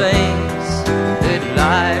all the things that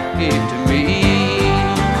life gave to me.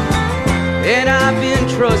 And I've been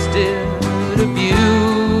trusted,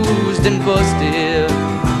 abused and busted,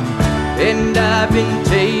 and I've been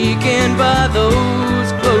taken by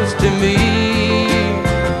those close to me.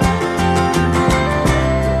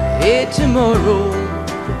 Hey, tomorrow,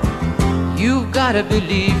 you've gotta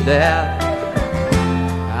believe that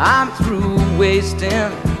I'm through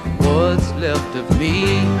wasting what's left of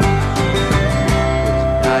me.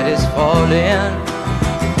 Night is falling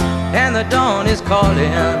and the dawn is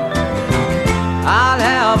calling. I'll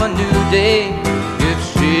have a new day if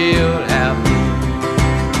she'll have me.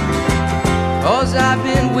 'Cause I've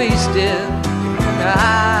been wasted and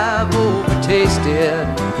I've overtasted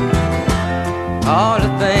all the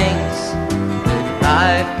things that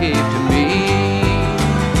life gave to me.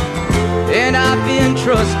 And I've been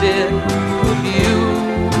trusted,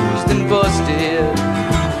 abused and busted,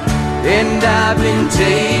 and I've been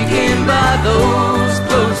taken by those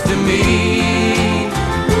close to me.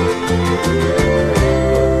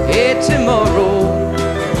 Hey, tomorrow,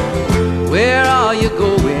 where are you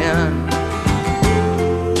going?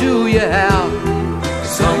 Do you have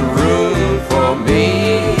some room for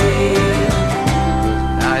me?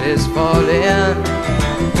 Night is falling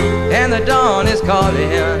and the dawn is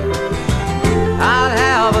calling. I'll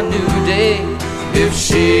have a new day if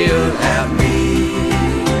she'll have me.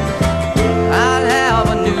 I'll have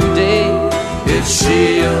a new day if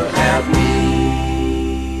she'll have me.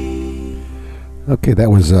 Okay, that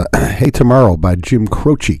was Hey Tomorrow by Jim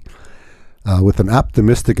Croce. With an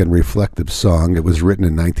optimistic and reflective song. It was written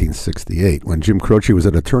in 1968 when Jim Croce was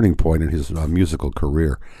at a turning point in his musical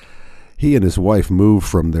career. He and his wife moved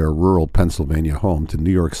from their rural Pennsylvania home to New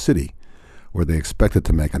York City, where they expected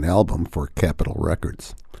to make an album for Capitol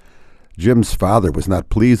Records. Jim's father was not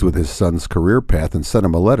pleased with his son's career path and sent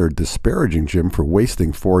him a letter disparaging Jim for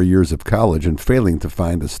wasting 4 years of college and failing to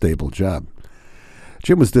find a stable job.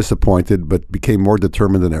 Jim was disappointed, but became more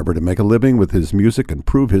determined than ever to make a living with his music and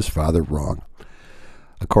prove his father wrong.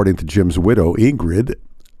 According to Jim's widow, Ingrid,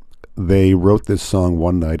 they wrote this song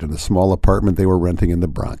one night in a small apartment they were renting in the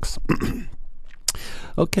Bronx.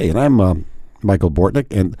 Okay, and I'm Michael Bortnick,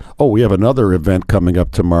 and we have another event coming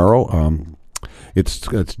up tomorrow. It's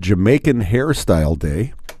Jamaican Hairstyle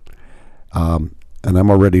Day, and I'm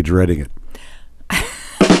already dreading it.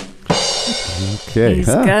 Okay, He's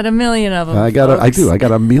got a million of them. I got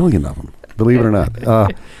a million of them. Believe it or not.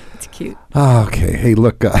 It's cute. Okay, hey,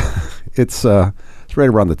 look, it's right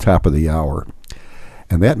around the top of the hour,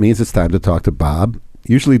 and that means it's time to talk to Bob,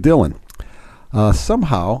 usually Dylan.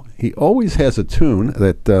 Somehow, he always has a tune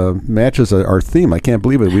that matches our theme. I can't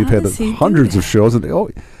believe it. We've had hundreds of shows,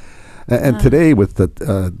 and today, with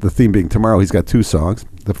the theme being tomorrow, he's got two songs.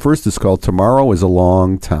 The first is called "Tomorrow Is a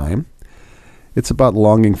Long Time." It's about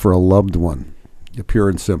longing for a loved one, pure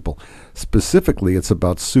and simple. Specifically, it's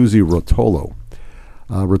about Susie Rotolo.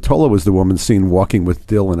 Rotolo was the woman seen walking with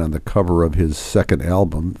Dylan on the cover of his second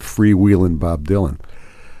album, Freewheelin' Bob Dylan.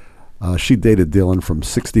 She dated Dylan from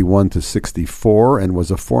 61 to 64 and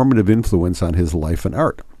was a formative influence on his life and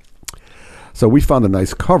art. So we found a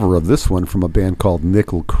nice cover of this one from a band called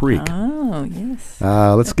Nickel Creek. Oh, yes.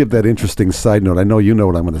 Let's give that interesting side note. I know you know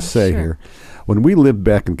what I'm going to say here. When we lived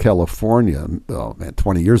back in California,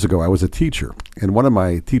 20 years ago, I was a teacher. And one of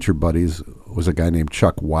my teacher buddies was a guy named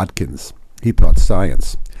Chuck Watkins. He taught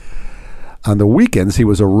science. On the weekends, he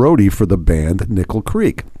was a roadie for the band Nickel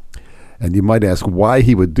Creek. And you might ask why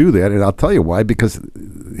he would do that, and I'll tell you why, because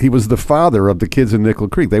he was the father of the kids in Nickel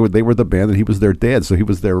Creek. They were the band, and he was their dad, so he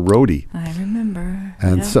was their roadie. I remember.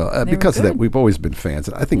 And so because of that, we've always been fans.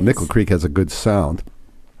 I think Nickel Creek has a good sound.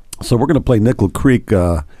 So we're going to play Nickel Creek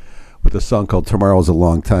with a song called Tomorrow's a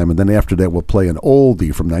Long Time. And then after that, we'll play an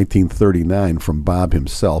oldie from 1939 from Bob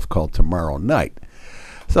himself called Tomorrow Night.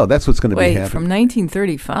 So that's what's going to be happening. Wait, from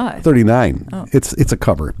 1935? 39. Oh. It's a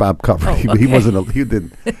cover. Bob covered. Oh, He wasn't. He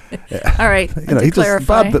didn't. All right. You know, he just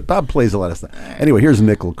Bob plays a lot of stuff. Right. Anyway, here's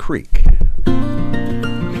Nickel Creek.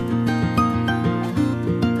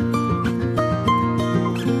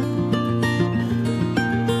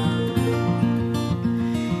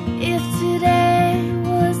 If today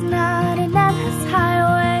was not an endless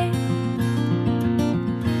highway,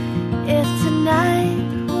 if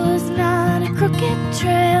tonight was not a crooked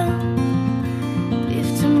trail,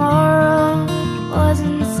 if tomorrow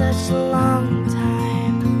wasn't such a long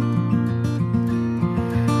time,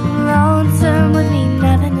 lonesome would mean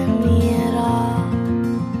nothing to me at all.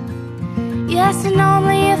 Yes, and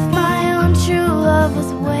only if my own true love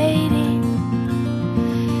was waiting,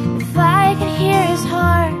 if I could hear his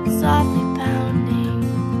heart softly pounding,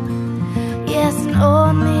 yes, and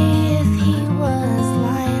only if he was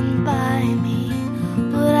lying by me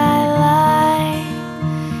would I lie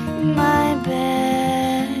in my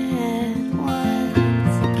bed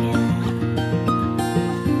once again.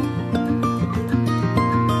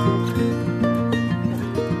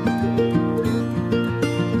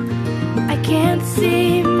 I can't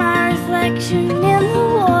see my reflection in the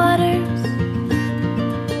waters,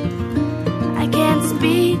 I can't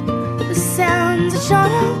speak the sounds that show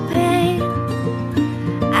no pain,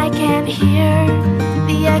 I can't hear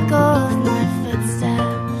the echo of my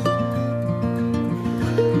footsteps,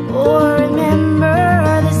 or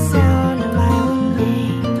remember the sound of my own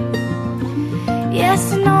name.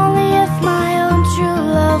 Yes, and only if my own true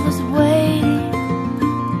love was waiting,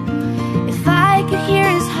 if I could hear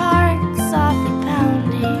his heart softly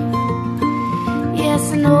pounding,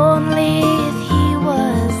 yes, and only if he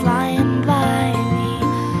was lying by me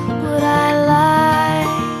would I lie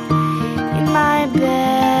in my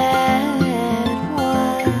bed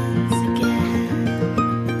once again.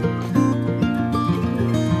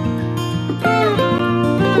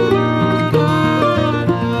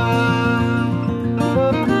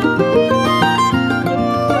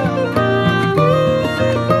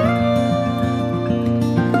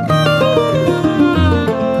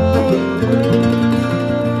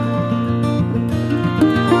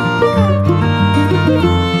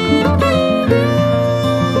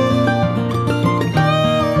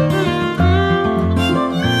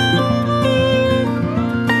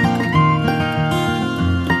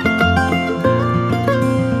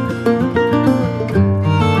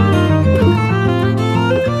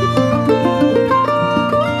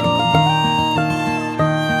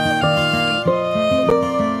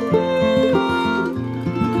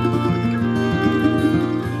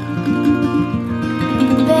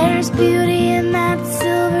 There's beauty in that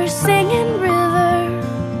silver singing river,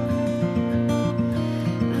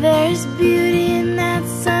 there's beauty in that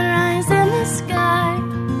sunrise in the sky,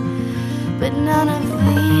 but none of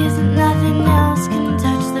these and nothing else can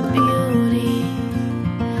touch the beauty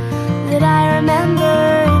that I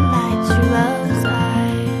remember in my true love's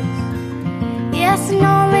eyes. Yes, and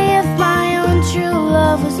only if my own true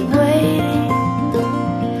love was waiting,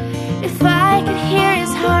 if I could hear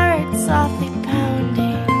his heart softly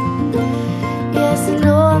pounding, yes, and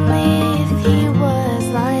only if he was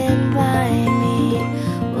lying by me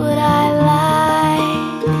would I lie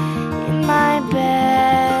in my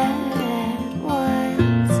bed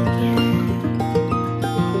once again.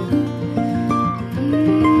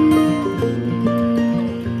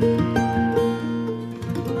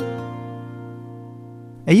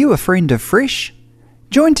 Are you a friend of Fresh?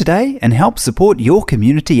 Join today and help support your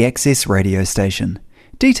community access radio station.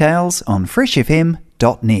 Details on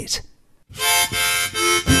freshfm.net.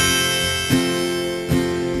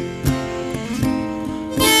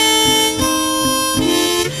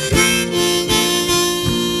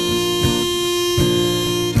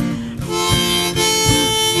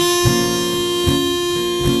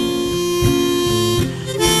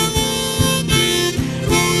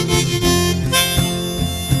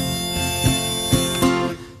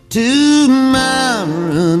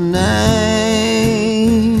 Tomorrow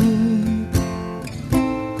night,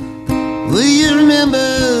 will you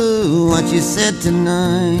remember what you said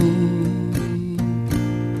tonight?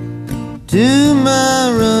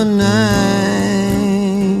 Tomorrow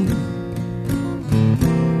night,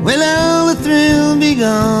 will all the thrill be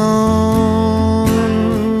gone?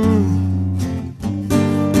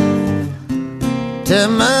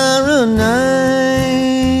 Tomorrow night,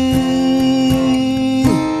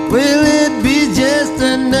 will it be just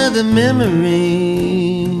another memory?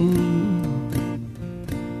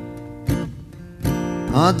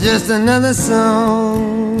 or just another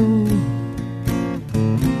song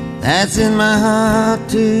that's in my heart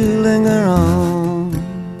to linger on.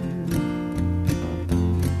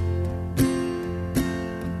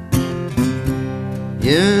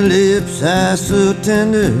 Your lips are so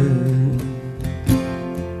tender,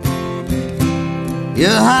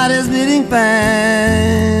 your heart is beating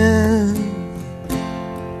fast,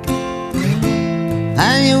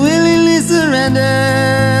 and you willingly surrender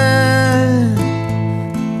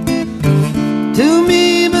to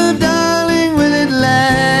me, but darling, will it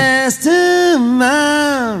last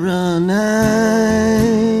tomorrow night?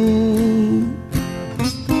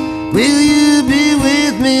 Will you be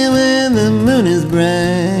with me when the moon is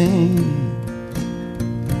bright?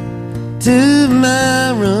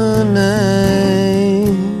 Tomorrow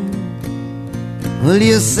night, will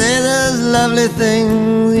you say those lovely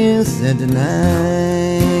things you said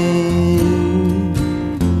tonight?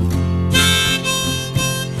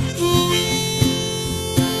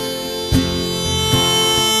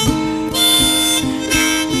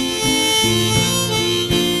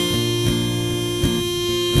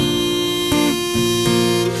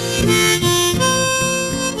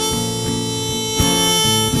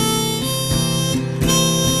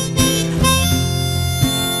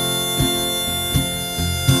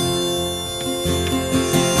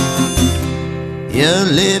 Your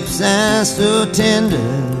lips are so tender,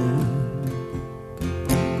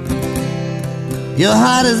 your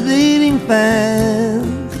heart is beating fast,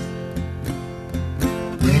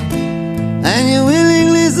 and you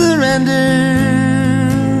willingly surrender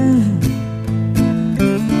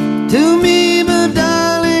to me, but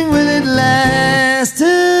darling, will it last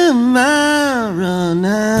tomorrow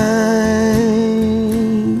night?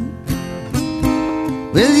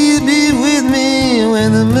 Will you be with me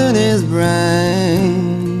when the moon is bright?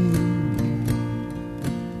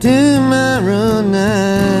 Tomorrow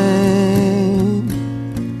night,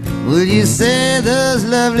 will you say those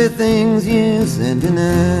lovely things you said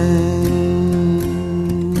tonight?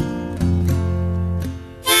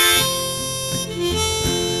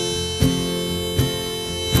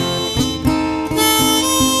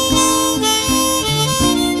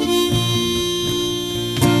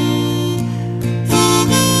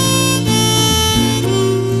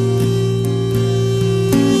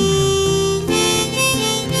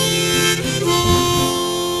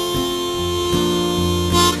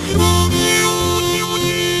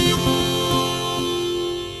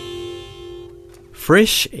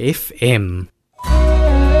 Fresh FM.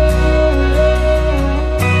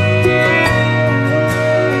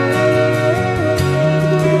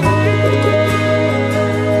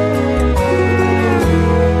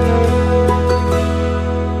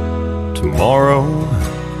 Tomorrow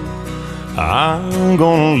I'm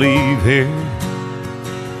gonna leave here.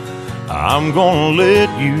 I'm gonna let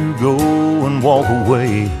you go and walk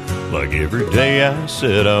away like every day I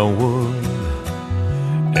said I would.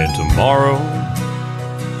 And tomorrow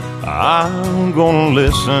I'm gonna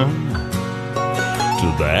listen to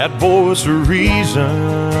that voice of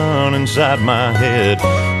reason inside my head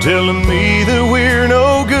telling me that we're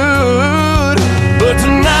no good. But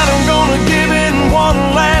tonight I'm gonna give in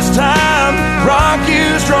one last time, rock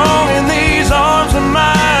you strong in these arms of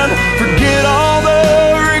mine, forget all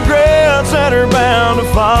the regrets that are bound to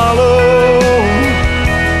follow.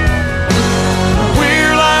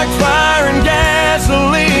 We're like fire and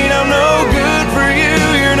gasoline, I'm no good for you,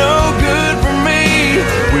 you're no good for me.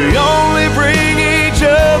 We only bring each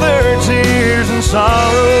other tears and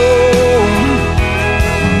sorrow.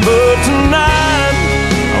 But tonight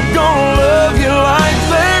I'm gonna love you like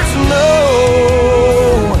there's no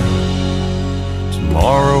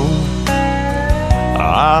tomorrow.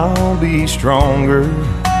 I'll be stronger.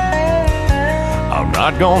 I'm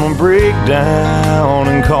not gonna break down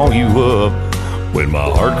and call you up when my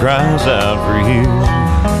heart cries out for you.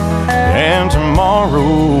 And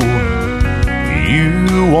tomorrow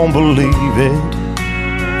you won't believe it,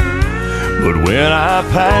 but when I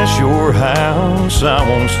pass your house I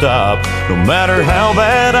won't stop, no matter how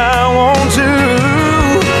bad I want to.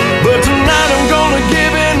 But tonight I'm gonna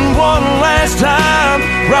give in one last time,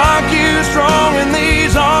 rock you strong in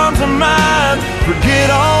these arms of mine, forget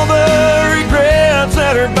all the regrets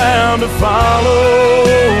that are bound to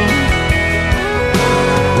follow.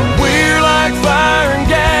 We're like fire and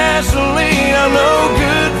gasoline, I'm no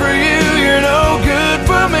good for you, you're no good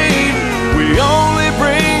for me. We only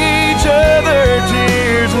bring each other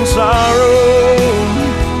tears and sorrow.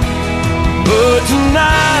 But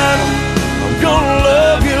tonight I'm gonna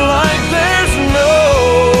love you like there's no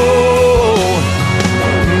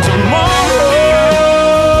tomorrow.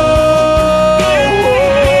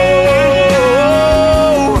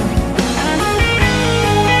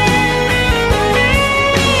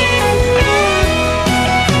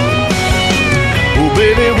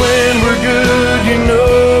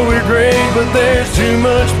 but there's too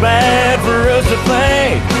much bad for us to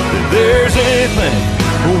think that there's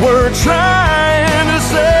anything worth trying to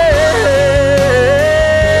save.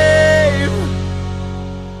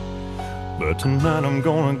 But tonight I'm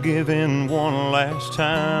gonna give in one last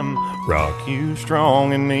time, rock you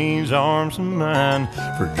strong in these arms of mine,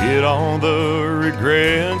 forget all the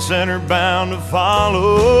regrets that are bound to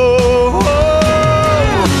follow.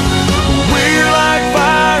 We're like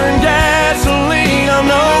fire and gasoline, I'm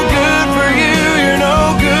no good for you, you're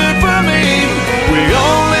no good for me. We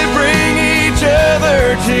only bring each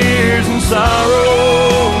other tears and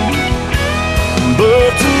sorrow.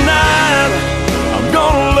 But tonight, I'm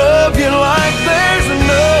gonna love you like there's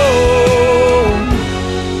no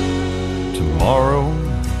tomorrow.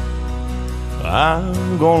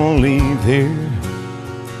 I'm gonna leave here.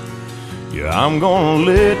 Yeah, I'm gonna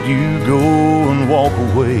let you go and walk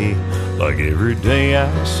away like every day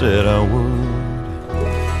I said I would.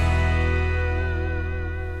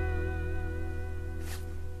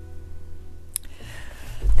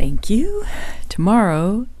 Thank you.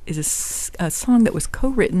 Tomorrow is a song that was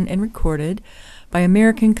co-written and recorded by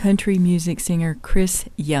American country music singer Chris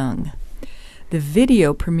Young. The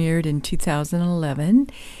video premiered in 2011,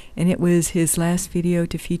 and it was his last video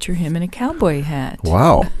to feature him in a cowboy hat.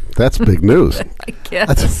 Wow, that's big news. I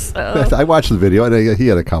guess so. I watched the video, and he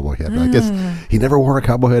had a cowboy hat. I guess he never wore a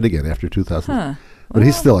cowboy hat again after 2000. Huh. But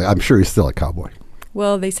he's still, I'm sure he's still a cowboy.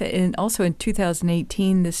 Well, they said, and also in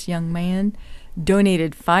 2018, this young man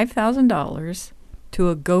donated $5,000 to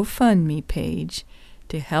a GoFundMe page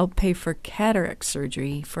to help pay for cataract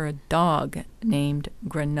surgery for a dog named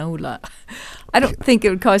Granola. I don't think it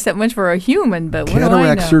would cost that much for a human, but what do I know?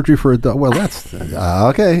 Cataract surgery for a dog. Well, that's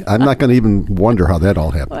okay. I'm not going to even wonder how that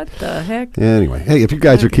all happened. What the heck? Anyway, hey, if you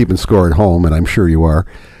guys are keeping score at home, and I'm sure you are,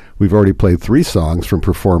 we've already played 3 songs from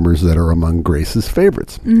performers that are among Grace's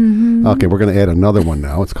favorites. Mm-hmm. Okay, we're going to add another one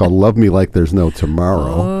now. It's called Love Me Like There's No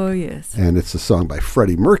Tomorrow. Oh, yes. And it's a song by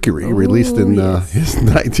Freddie Mercury, released in his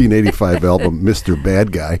 1985 album, Mr.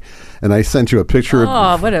 Bad Guy. And I sent you a picture.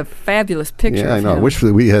 Oh, what a fabulous picture. Yeah, I know. I wish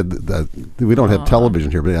that we had, we don't have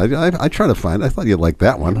television here, but I try to find, I thought you'd like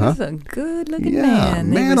that one, huh? He's a good-looking man.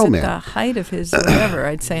 Man, he was oh, man. at the height of his whatever,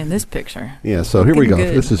 I'd say, in this picture. Yeah, so here we go.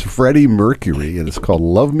 Good. This is Freddie Mercury, and it's called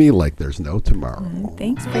Love Me Like There's No Tomorrow.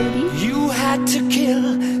 Thanks, Freddie. You had to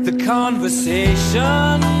kill the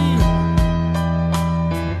conversation.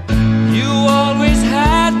 You always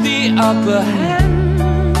had the upper hand.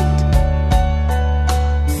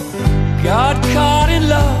 Got caught in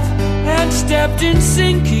love and stepped in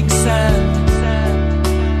sinking sand.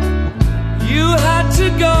 You had to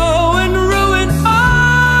go and ruin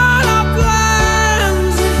all our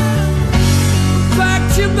plans.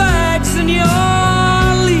 Packed your bags and you're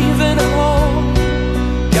leaving home.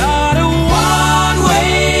 Got a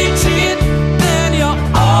one-way ticket, then you're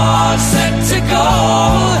all set to go.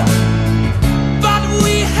 But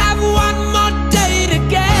we have one more day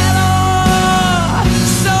together.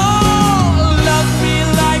 So love me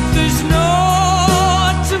like there's no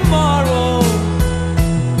tomorrow.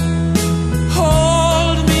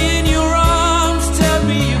 Hold me in your arms, tell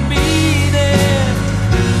me you mean it.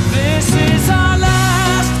 This is our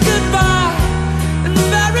last goodbye, and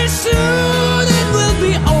very soon it will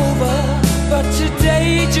be over. But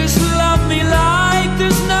today just love me like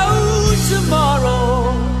there's no tomorrow.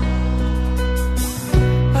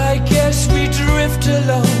 I guess we drift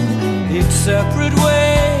alone in separate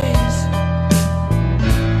ways.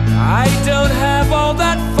 I don't have all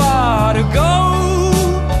that far to go.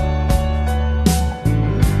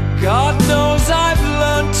 God knows I've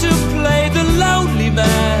learned to play the lonely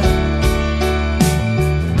man.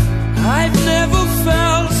 I've never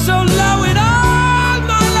felt so low in all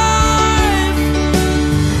my life.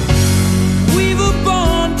 We were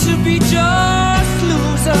born to be just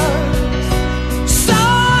losers. So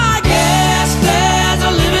I guess there's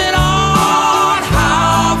a limit on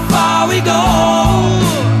how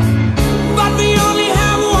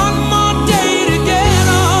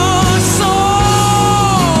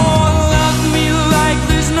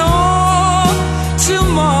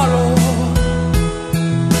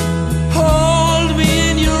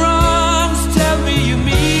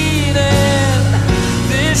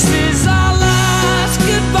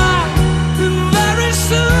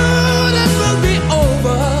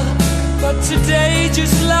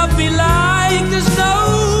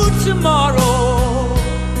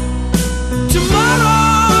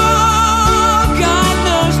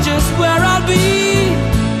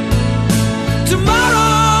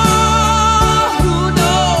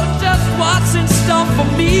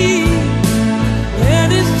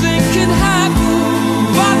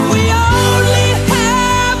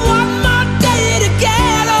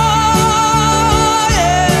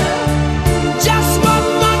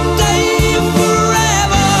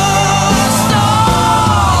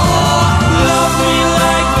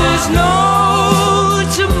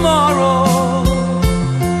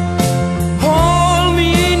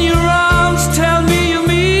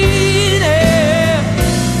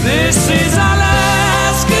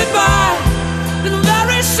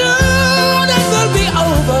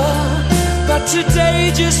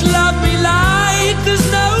today just love me like there's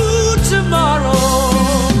no tomorrow.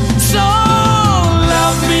 So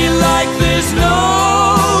love me like there's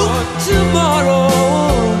no tomorrow.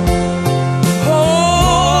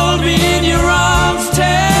 Hold me in your arms,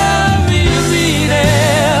 tell me you mean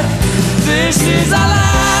it. This is our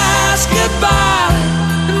last goodbye,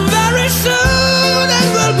 and very soon it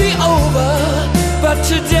will be over. But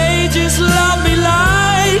today just love me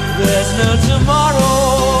like there's no tomorrow.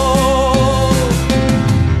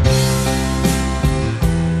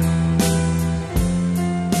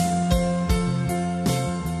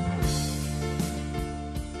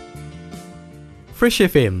 Fresh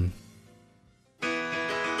FM.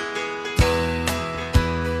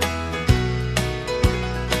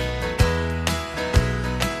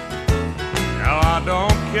 Now I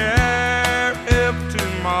don't care if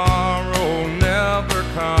tomorrow never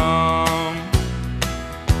comes.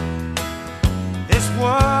 This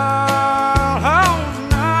world holds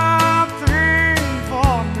nothing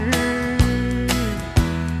for me.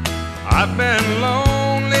 I've been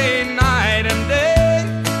lonely night and day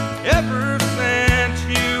ever since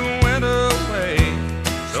you went away.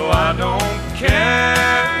 So I don't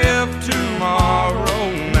care if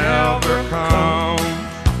tomorrow never comes.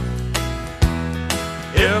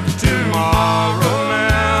 If tomorrow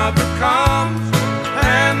never comes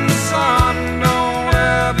and the sun don't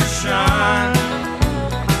ever shine,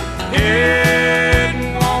 it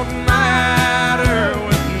won't matter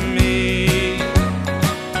with me.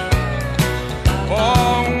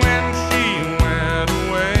 For when she went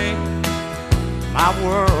away, my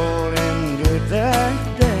world ended that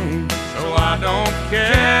day. So I don't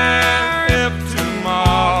care if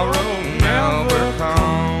tomorrow never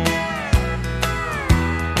comes.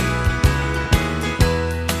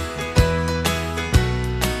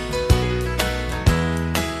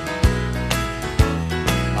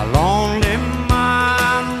 A lonely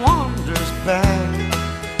mind wanders back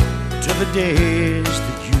to the days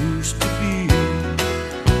that used to be.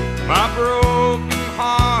 My broken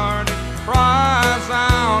heart, it cries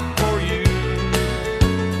out for you.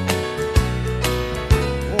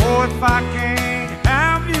 Oh, if I can't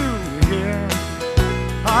have you here,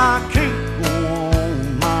 I can't go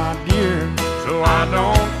on, my dear. So I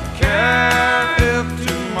don't care if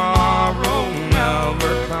tomorrow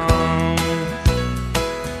never comes.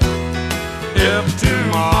 If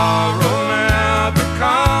tomorrow never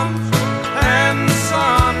comes and the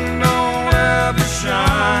sun don't ever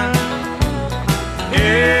shine,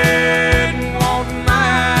 it won't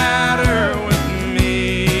matter with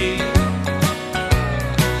me.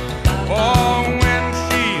 For when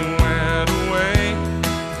she went away,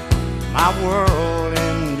 my world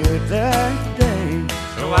ended that day.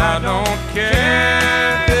 So I don't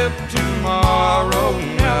care if tomorrow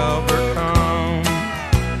never comes.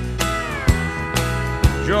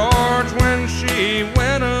 George, when she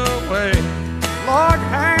went away, Lord,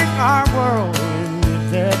 Hank, our world ended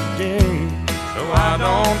that day. So I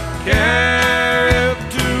don't care if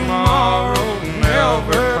tomorrow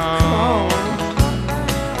never comes.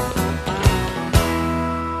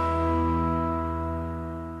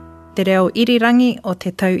 Te reo irirangi o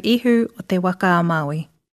te tau ihu o te waka a Māui.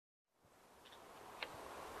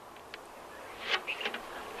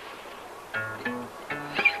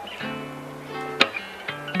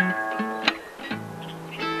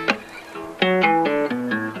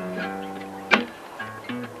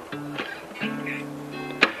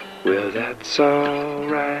 Well, that's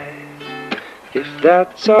alright, if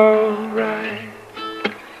that's alright.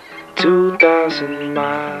 2,000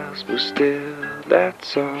 miles, but still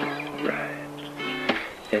that's alright.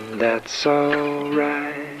 And that's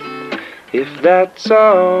alright, if that's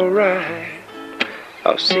alright.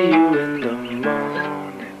 I'll see you in the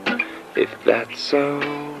morning, if that's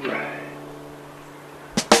alright.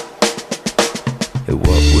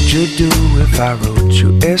 What would you do if I wrote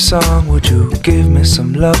you a song? Would you give me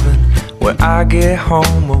some loving when I get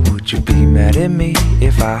home? Or would you be mad at me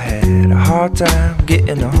if I had a hard time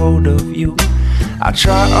getting a hold of you? I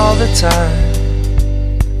try all the time,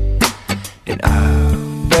 and I'll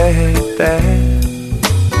bet that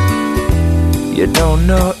you don't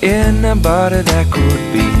know anybody that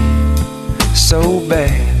could be so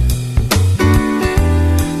bad.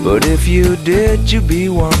 But if you did, you'd be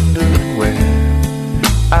wondering where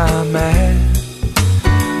I'm at.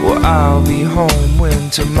 Well, I'll be home when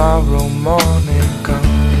tomorrow morning comes.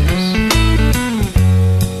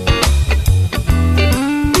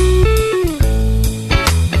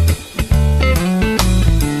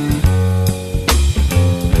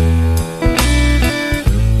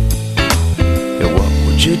 And what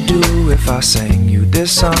would you do if I sang you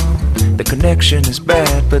this song The connection is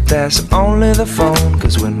bad, but that's only the phone.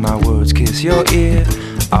 'Cause when my words kiss your ear,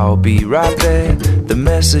 I'll be right there. The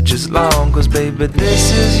message is long, 'cause baby,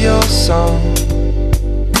 this is your song.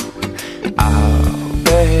 I'll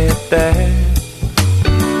be there.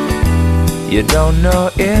 You don't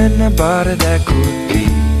know anybody that could be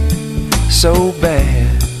so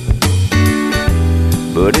bad.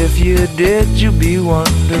 But if you did, you'd be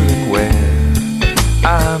wondering where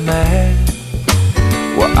I'm at.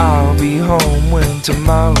 Well, I'll be home when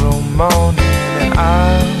tomorrow morning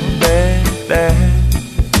I'll be there.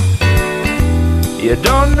 You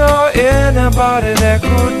don't know anybody that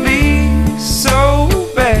could be so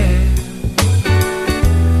bad.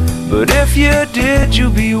 But if you did,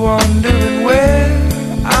 you'd be wondering where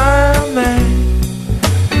I'm at.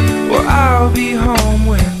 Well, I'll be home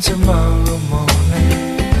when tomorrow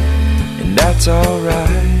morning, and that's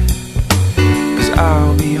alright. 'Cause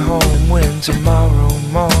I'll be home when tomorrow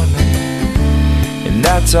morning, and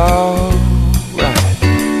that's alright.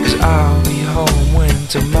 'Cause I'll be home when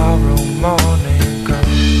tomorrow morning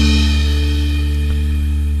comes.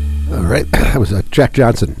 All right, that was Jack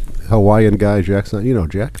Johnson, Hawaiian guy, Jackson. You know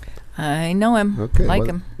Jack. I know him. Okay, like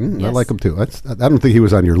him. I like him too. I don't think he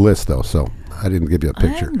was on your list though, so I didn't give you a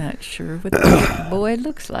picture. I'm not sure what the boy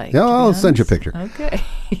looks like. Yeah, I'll send you a picture. Okay.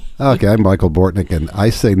 Okay, I'm Michael Bortnick, and I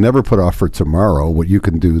say never put off for tomorrow what you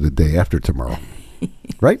can do the day after tomorrow.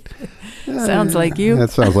 Right? Sounds like you.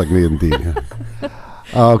 That sounds like me indeed. Yeah.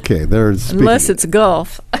 Okay, there's unless it's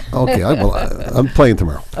golf. Okay, I'm playing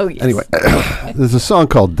tomorrow. Oh yes. Anyway, there's a song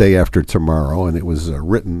called "Day After Tomorrow," and it was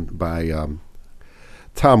written by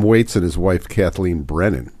Tom Waits and his wife Kathleen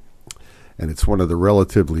Brennan, and it's one of the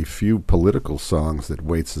relatively few political songs that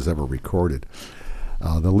Waits has ever recorded.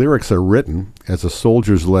 The lyrics are written as a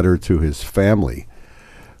soldier's letter to his family,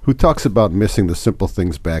 who talks about missing the simple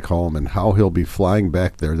things back home and how he'll be flying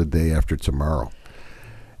back there the day after tomorrow.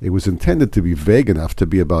 It was intended to be vague enough to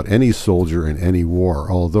be about any soldier in any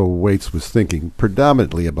war, although Waits was thinking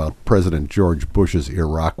predominantly about President George Bush's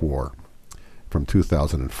Iraq War from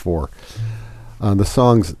 2004. The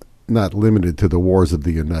song's not limited to the wars of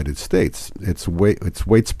the United States. It's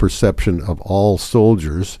Waits' perception of all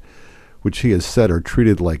soldiers, which he has said are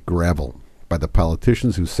treated like gravel by the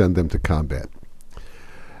politicians who send them to combat.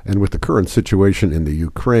 And with the current situation in the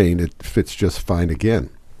Ukraine, it fits just fine again.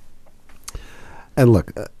 And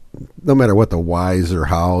look, no matter what the whys or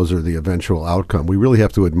hows or the eventual outcome, we really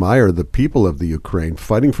have to admire the people of the Ukraine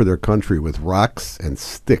fighting for their country with rocks and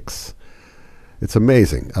sticks. It's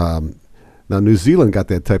amazing. Now, New Zealand got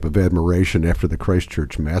that type of admiration after the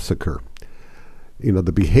Christchurch massacre. You know,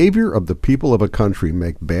 the behavior of the people of a country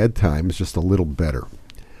make bad times just a little better.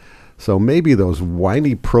 So maybe those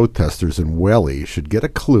whiny protesters in Welly should get a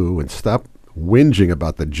clue and stop whinging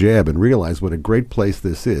about the jab and realize what a great place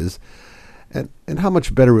this is and how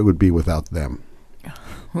much better it would be without them.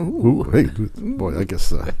 Ooh, hey, boy, I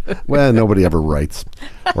guess, well, nobody ever writes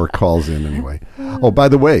or calls in anyway. Oh, by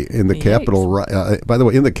the way, in the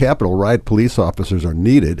Capitol, riot police officers are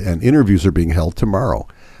needed and interviews are being held tomorrow.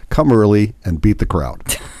 Come early and beat the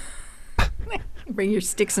crowd. Bring your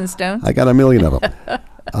sticks and stones. I got a million of them.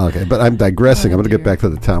 Okay, but I'm digressing. I'm going to get back to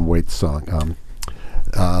the Tom Waits song.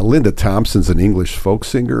 Linda Thompson's an English folk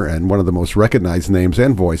singer and one of the most recognized names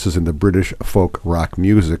and voices in the British folk rock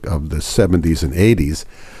music of the 70s and 80s.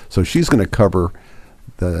 So she's going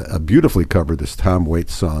to beautifully cover this Tom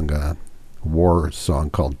Waits song, war song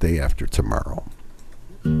called Day After Tomorrow.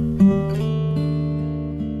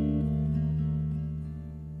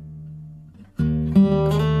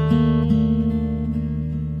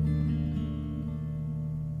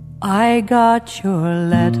 I got your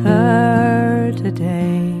letter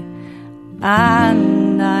today,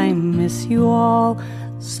 and I miss you all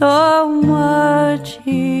so much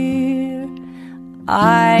here.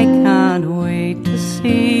 I can't wait to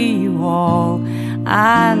see you all,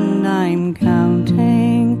 and I'm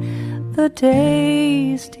counting the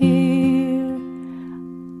days, dear.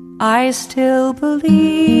 I still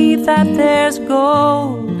believe that there's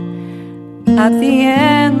gold at the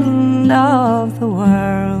end of the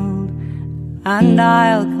world, and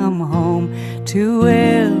I'll come home to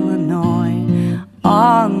Illinois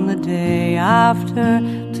on the day after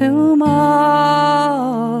tomorrow.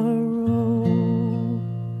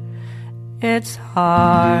 It's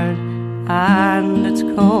hard and it's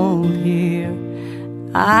cold here,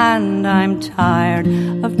 and I'm tired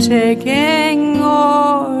of taking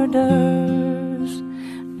orders,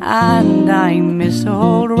 and I miss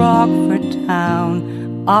old Rockford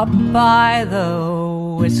town up by the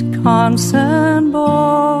Wisconsin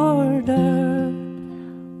border.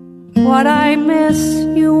 What I miss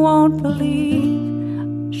you won't believe.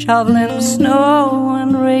 shoveling snow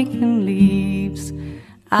and raking leaves,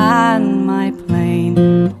 and my plane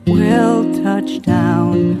will touch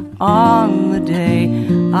down on the day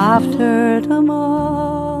after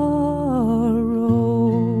tomorrow.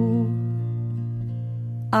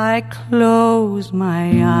 I close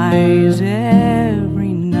my eyes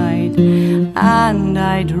every night and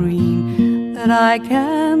I dream that I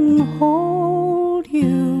can hold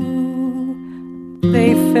you.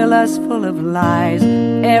 They fill us full of lies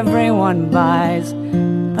everyone buys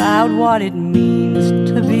about what it means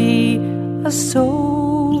to be a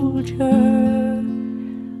soldier.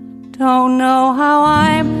 Don't know how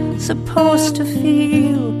I'm supposed to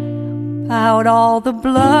feel about all the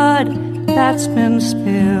blood that's been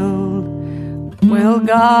spilled. Will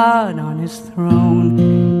God on his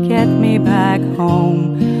throne get me back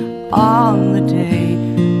home on the day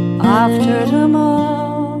after tomorrow?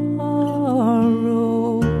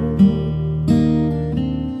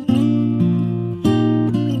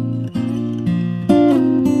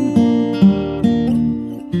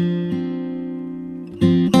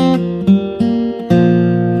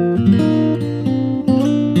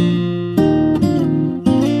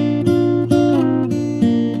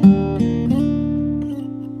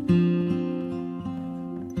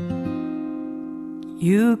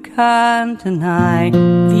 You can't deny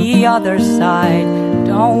the other side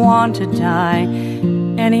don't want to die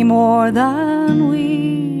any more than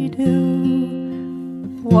we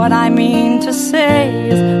do. What I mean to say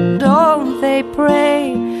is, don't they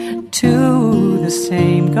pray to the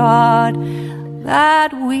same God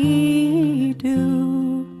that we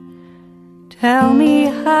do? Tell me,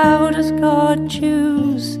 how does God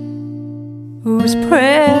choose? Whose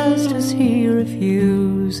prayers does he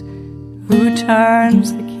refuse? Who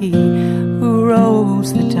turns the key? Who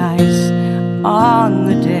rolls the dice on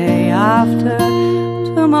the day after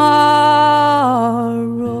tomorrow?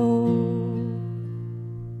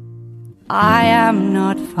 I am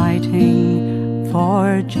not fighting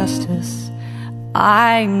for justice.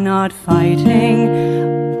 I'm not fighting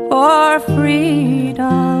for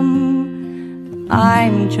freedom.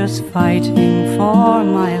 I'm just fighting for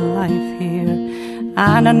my life here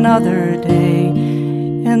and another day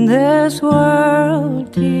in this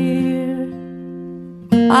world, dear.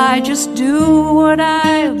 I just do what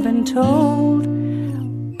I've been told.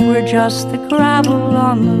 We're just the gravel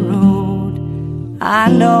on the road,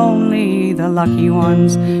 and only the lucky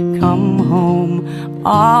ones come home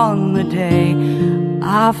on the day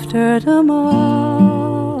after tomorrow.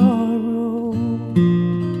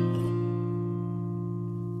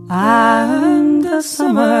 And the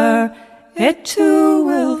summer, it too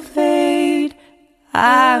will fade,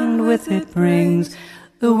 and with it brings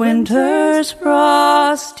the winter's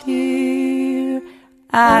frost here.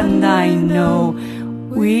 And I know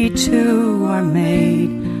we too are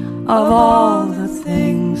made of all the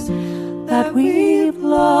things that we've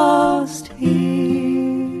lost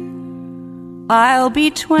here. I'll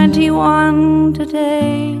be 21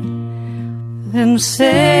 today, then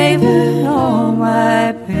saving all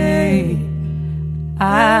my pay,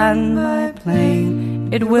 and my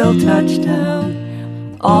plane, it will touch down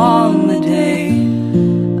on the day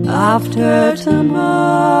after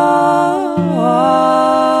tomorrow.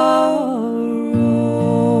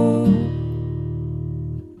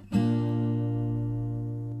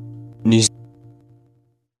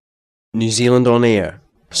 New Zealand on Air,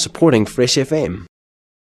 supporting Fresh FM.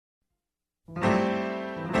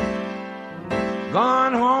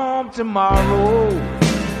 Gone home tomorrow.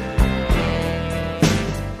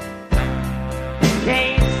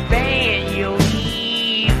 Can't stand your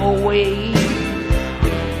evil ways.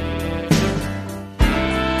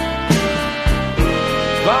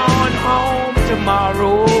 Gone home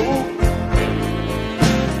tomorrow.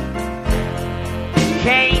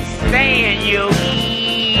 Can't stand your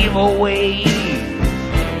evil ways.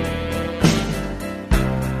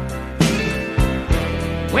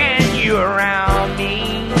 When you're around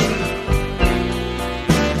me,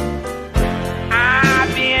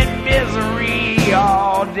 I'm in misery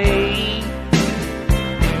all day.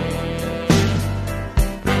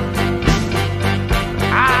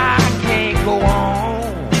 I can't go on.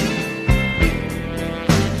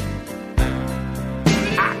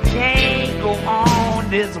 I can't go on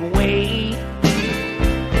this way.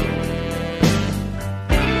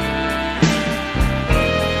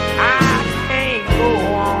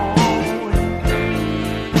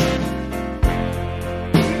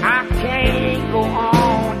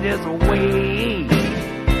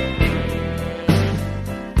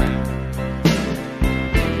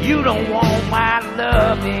 You don't want my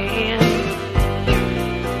loving.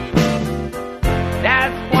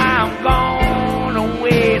 That's why I'm gone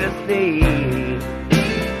away. day.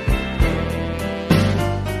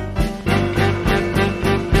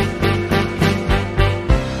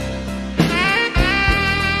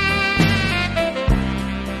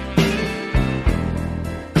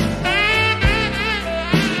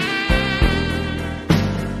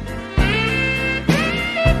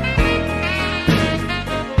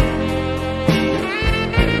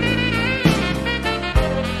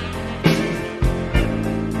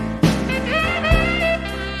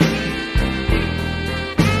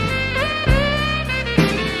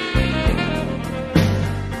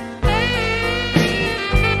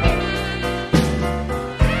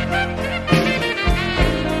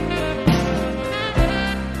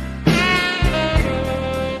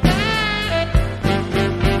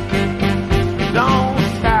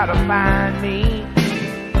 Find me.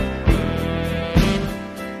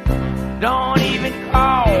 Don't even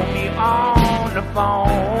call me on the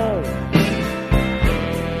phone.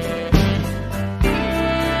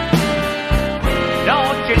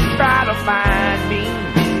 Don't you try to find me.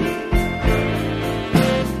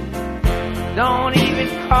 Don't even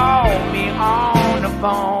call me on the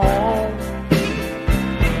phone.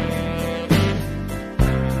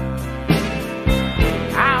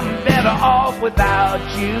 I'm better off without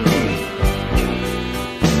you.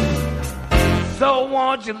 So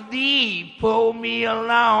won't you leave, pull me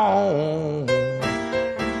alone.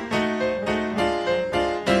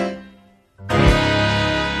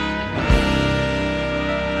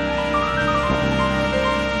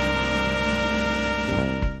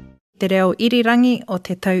 Te reo irirangi o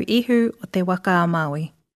te tau ihu o te waka a Māui.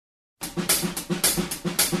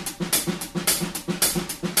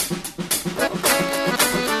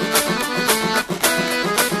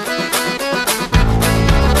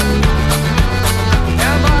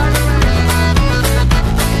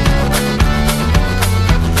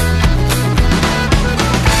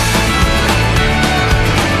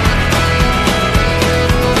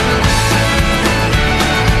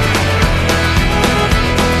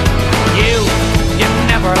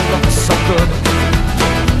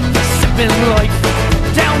 Life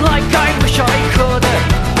down like I wish I could,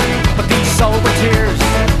 but these sober tears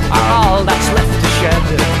are all that's left to shed.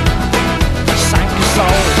 Sank a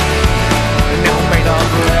soul, now made of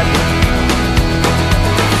red.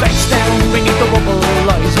 Face down beneath the rubble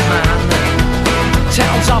lies a man.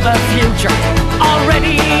 Tales of a future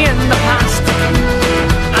already in the past,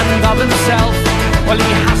 and of himself, well,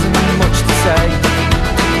 he hasn't much to say.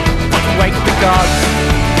 But wait for God,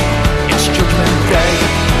 it's Judgment Day.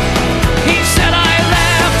 He said I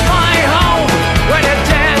left my home where the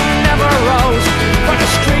dead never rose, for the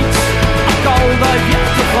streets of gold I've yet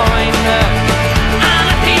to find. And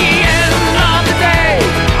at the end of the day,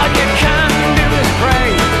 all you can do is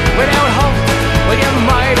pray. Without hope, well, you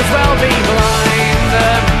might as well be blind.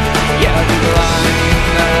 Yeah, be blind.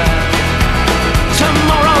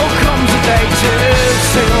 Tomorrow comes a day too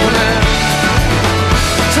soon.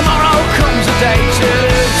 Tomorrow comes a day too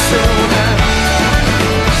soon.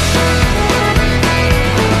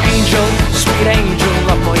 Angel, sweet angel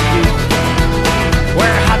of my youth,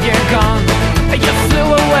 where have you gone? You flew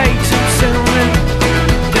away too soon.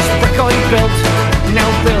 This brick I built now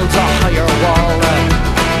builds a higher wall.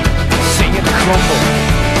 See it crumble,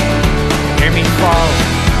 hear me fall.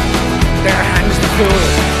 There hangs the fool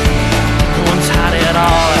who once had it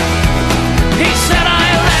all. He said I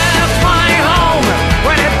left my home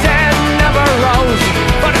when the dead never rose,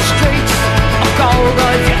 but the streets of gold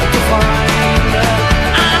I've yet to find.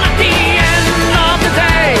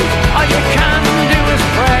 All you can do is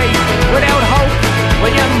pray. Without hope, well,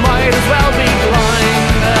 you might as well be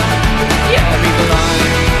blind. Yeah, be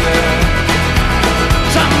blind.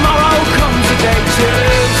 Tomorrow comes a day too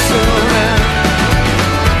soon.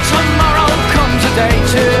 Tomorrow comes a day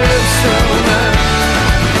too soon.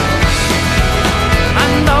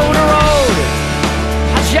 And though the road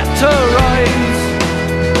has yet to rise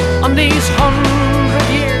on these 100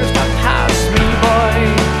 years that pass me by,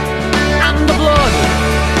 and the blood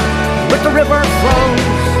with the river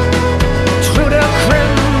flows through the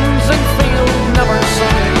crimson field never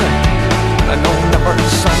sung, no, never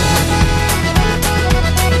sung.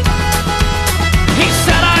 He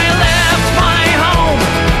said I left my home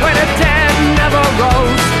where the dead never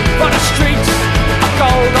rose, for the streets of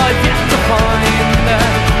gold I've yet to find.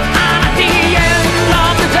 And at the end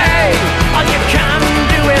of the day, all you can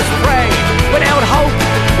do is pray. Without hope,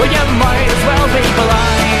 well, you might as well be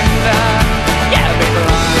blind. Yeah, be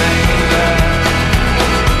blind.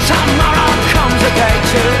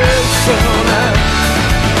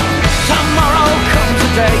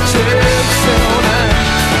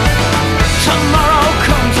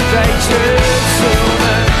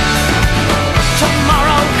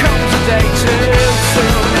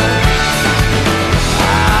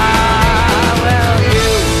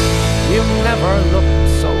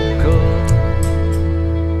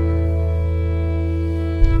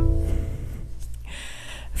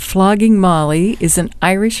 Flogging Molly is an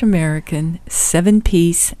Irish-American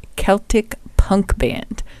 7-piece Celtic punk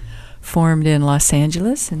band formed in Los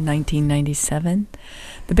Angeles in 1997.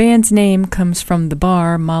 The band's name comes from the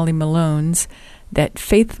bar Molly Malone's that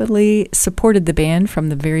faithfully supported the band from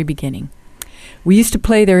the very beginning. We used to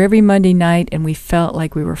play there every Monday night, and we felt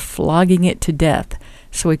like we were flogging it to death,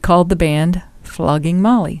 so we called the band Flogging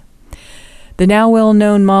Molly. The now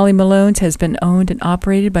well-known Molly Malone's has been owned and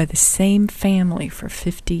operated by the same family for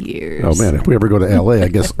 50 years. Oh, man, if we ever go to L.A., I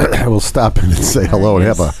guess we'll stop in and say hello and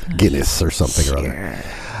have a Guinness or something or other.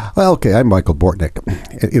 Well, okay, I'm Michael Bortnick.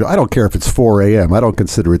 I don't care if it's 4 a.m. I don't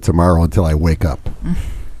consider it tomorrow until I wake up.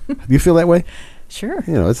 Do you feel that way? Sure.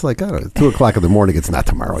 It's like, I don't know, 2 o'clock in the morning, it's not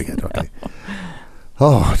tomorrow yet. Okay.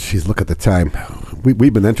 Oh, geez, look at the time.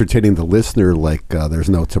 We've been entertaining the listener like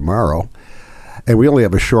there's no tomorrow. And we only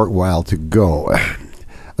have a short while to go.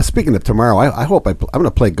 Speaking of tomorrow, I hope I'm going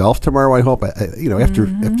to play golf tomorrow. I hope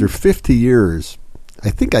after 50 years, I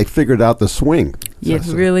think I figured out the swing. Yes,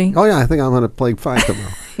 really? Oh yeah, I think I'm going to play fine tomorrow.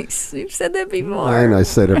 You've said that before. I know, I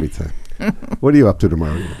say it every time. What are you up to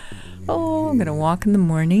tomorrow? Oh, I'm going to walk in the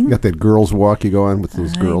morning. You got that girls' walk you go on with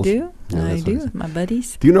those girls? I do. Yeah, I do with my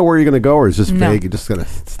buddies. Do you know where you're going to go, or is this vague? You just got to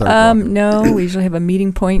start walking? No, we usually have a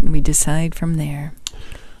meeting point, and we decide from there.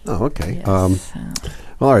 Oh, okay. Yes,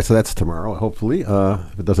 well, all right, so that's tomorrow, hopefully.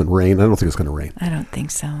 If it doesn't rain. I don't think it's going to rain. I don't think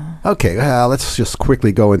so. Okay, let's just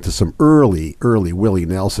quickly go into some early Willie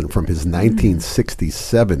Nelson from his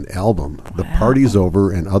 1967 album, The Party's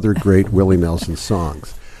Over and Other Great Willie Nelson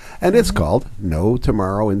Songs. And it's called No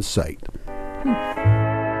Tomorrow in Sight.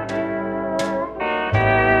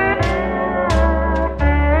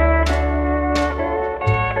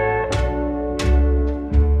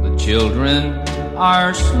 The children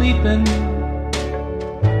are sleeping,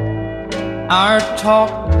 our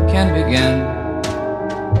talk can begin.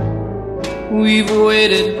 We've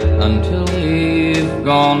waited until they've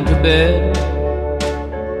gone to bed.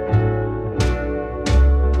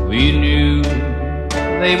 We knew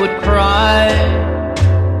they would cry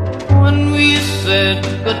when we said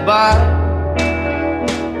goodbye,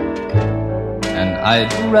 and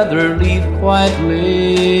I'd rather leave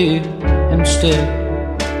quietly instead.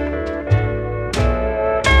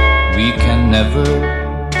 We can never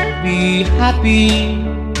be happy,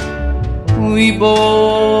 we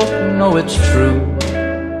both know it's true.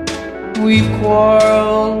 We've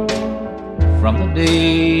quarreled from the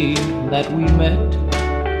day that we met.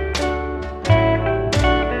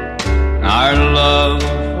 Our love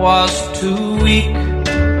was too weak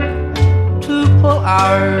to pull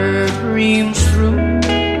our dreams through,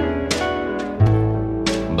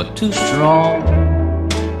 but too strong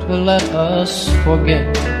to let us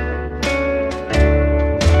forget.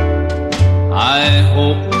 I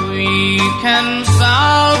hope we can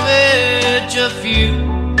salvage a few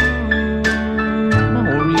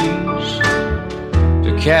memories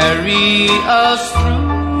to carry us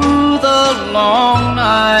through the long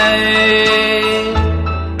night.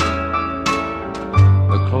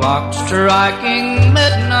 The clock striking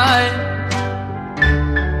midnight,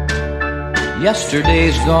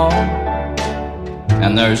 yesterday's gone,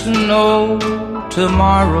 and there's no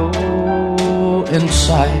tomorrow in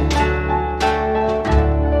sight.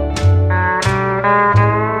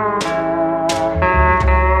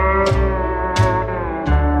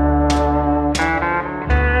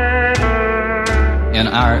 In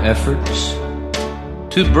our efforts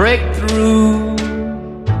to break through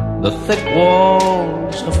the thick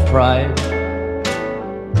walls of pride,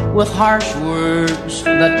 with harsh words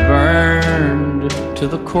that burned to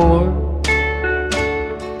the core,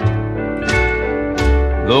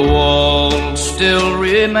 the walls still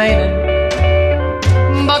remaining,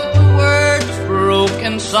 but the words broke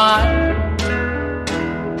inside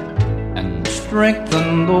and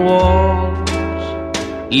strengthened the walls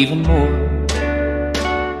even more.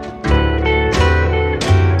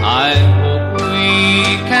 I hope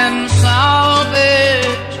we can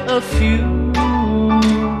salvage a few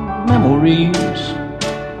memories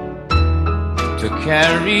to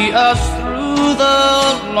carry us through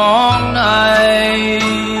the long night.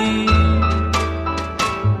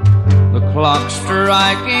 The clock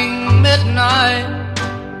striking midnight,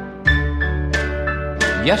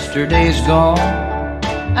 yesterday's gone,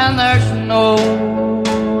 and there's no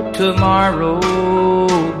tomorrow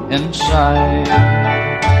in sight.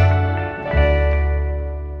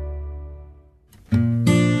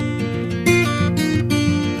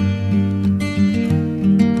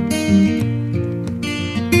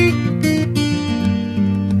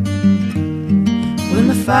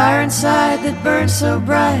 Fire inside that burns so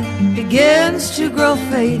bright begins to grow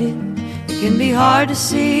faded. It can be hard to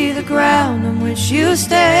see the ground on which you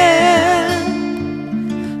stand.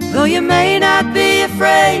 Though you may not be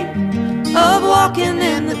afraid of walking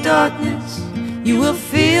in the darkness, you will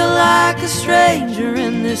feel like a stranger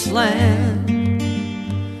in this land.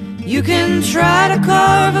 You can try to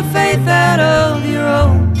carve a faith out of your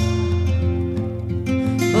own,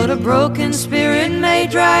 but a broken spirit may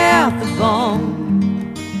dry out the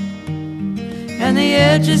bone, and the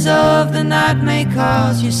edges of the night may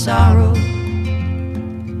cause you sorrow.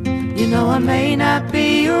 You know I may not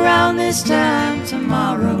be around this time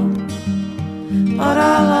tomorrow, but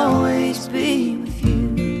I'll always be with you.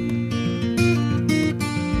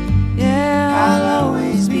 Yeah, I'll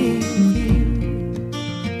always be with you.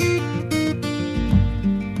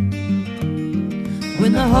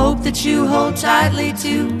 When the hope that you hold tightly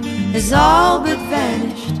to has all but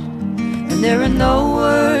vanished, and there are no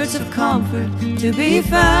words of comfort to be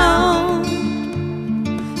found,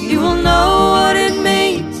 you will know what it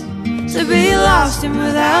means to be lost and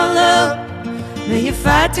without love. May you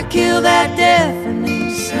fight to kill that deafening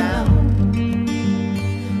sound.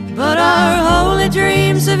 But our holy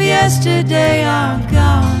dreams of yesterday are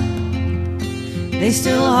gone. They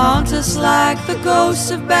still haunt us like the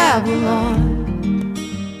ghosts of Babylon,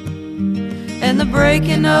 and the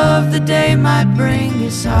breaking of the day might bring you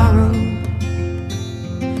sorrow.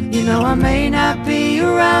 You know I may not be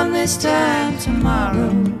around this time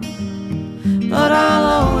tomorrow, but I'll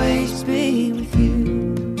always be with you.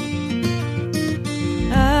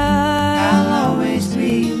 I'll always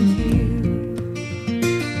be with you.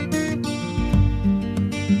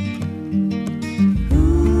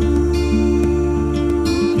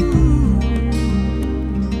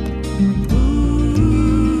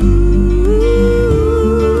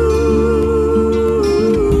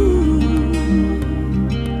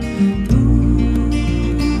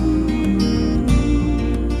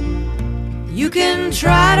 You can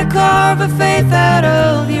try to carve a faith out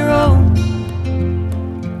of your own,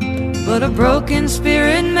 but a broken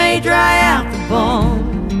spirit may dry out the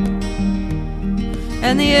bone,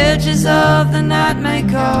 and the edges of the night may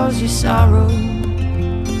cause you sorrow.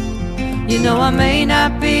 You know I may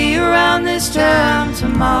not be around this time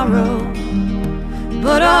tomorrow,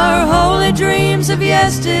 but our holy dreams of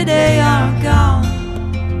yesterday are gone.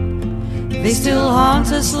 They still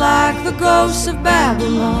haunt us like the ghosts of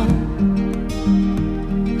Babylon,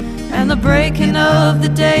 and the breaking of the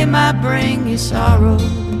day might bring you sorrow.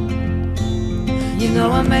 You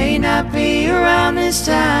know I may not be around this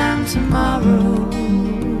time tomorrow,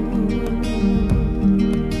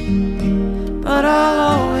 but I'll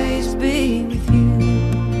always be with you.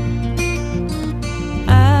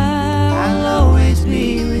 I'll always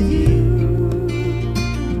be with you.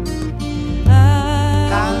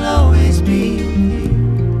 I'll always be with you.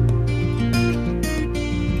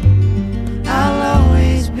 I'll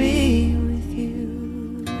always be with you.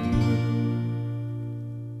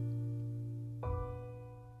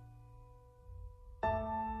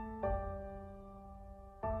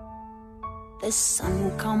 The sun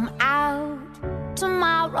will come out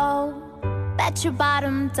tomorrow. Bet your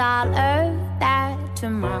bottom dollar that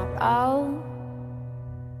tomorrow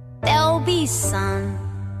there'll be sun.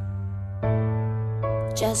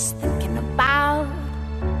 Just thinking about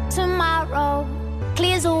tomorrow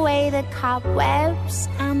clears away the cobwebs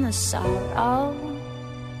and the sorrow,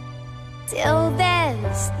 till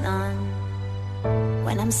there's none.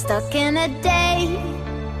 When I'm stuck in a day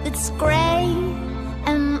that's grey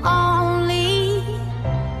and lonely,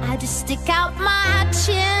 I just stick out my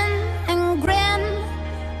chin and grin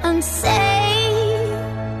and say,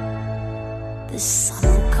 the sun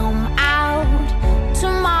will come out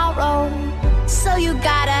tomorrow, so you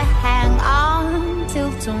gotta hang on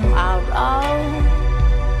till tomorrow.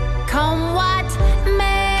 Come what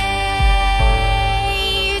may,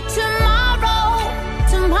 tomorrow,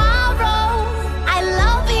 tomorrow, I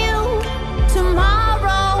love you,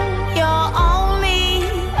 tomorrow, you're only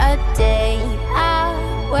a day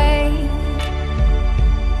away.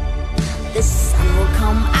 The sun will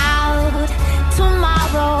come out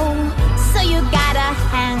tomorrow, so you gotta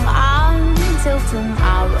hang on till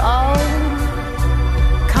tomorrow.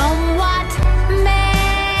 Come what may,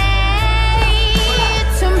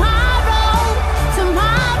 tomorrow,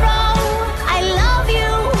 tomorrow, I love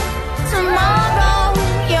you, tomorrow,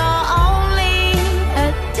 you're only a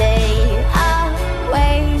day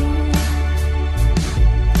away.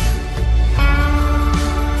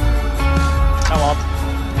 Come on.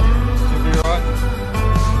 You'll be alright.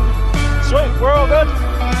 Sweet, we're all good.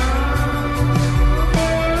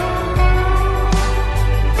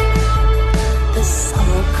 The sun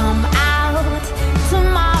will come out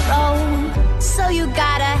tomorrow, so you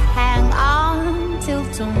gotta hang on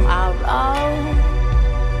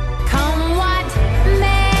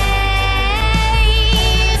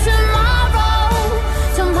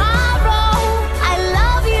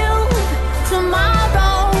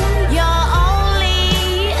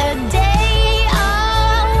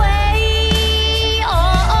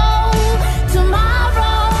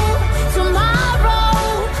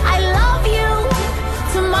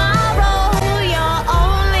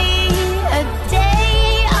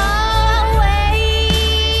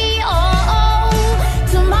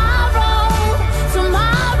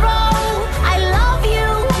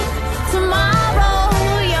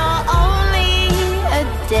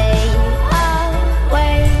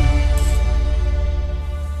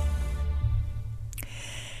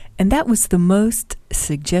And that was the most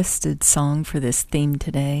suggested song for this theme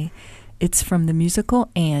today. It's from the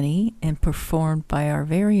musical Annie and performed by our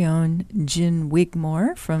very own Jen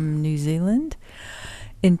Wigmore from New Zealand.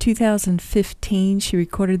 In 2015, she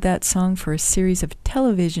recorded that song for a series of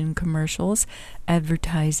television commercials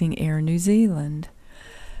advertising Air New Zealand.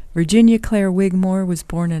 Virginia Claire Wigmore was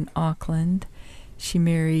born in Auckland. She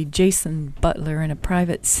married Jason Butler in a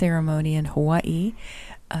private ceremony in Hawaii,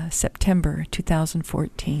 September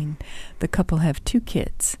 2014. The couple have 2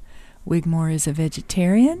 kids. Wigmore is a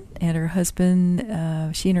vegetarian, and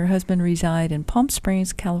she and her husband reside in Palm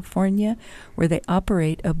Springs, California, where they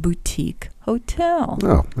operate a boutique hotel.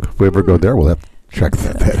 Oh, if we ever go there, we'll have to check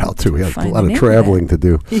that out too. We have a lot of traveling to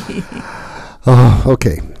do. Oh,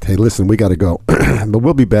 okay. Hey, listen, we got to go. But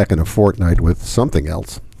we'll be back in a fortnight with something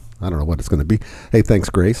else. I don't know what it's going to be. Hey, thanks,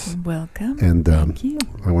 Grace. Welcome. And thank you.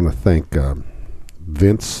 I want to thank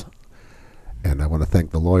Vince, and I want to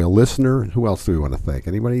thank the loyal listener. Who else do we want to thank?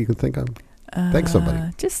 Anybody you can think of? Thank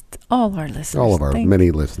somebody. Just all our listeners. All of our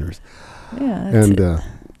many listeners. Yeah. And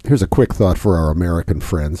here's a quick thought for our American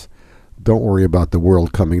friends. Don't worry about the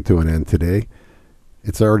world coming to an end today.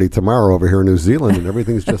 It's already tomorrow over here in New Zealand, and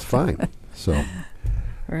everything's just fine. So,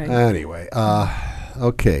 anyway,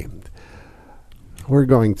 okay. We're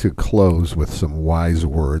going to close with some wise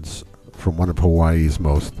words from one of Hawaii's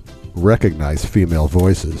most recognized female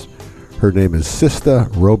voices. Her name is Sista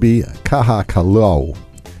Robi Kahakalau,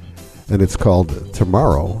 and it's called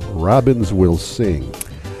Tomorrow Robins Will Sing.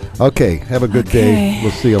 Okay, have a good day.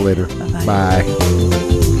 We'll see you later. Bye.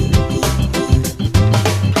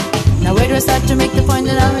 Now where do I start to make the point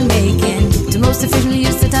that I've been making? To most efficiently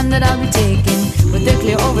use the time that I'll be taking, with the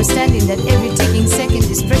clear understanding that every ticking second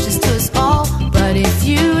is precious to us all. But if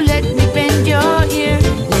you let me bend your ear,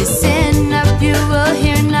 listen up, you will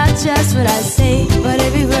hear not just what I say, but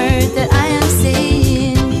every word that I am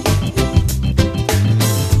saying.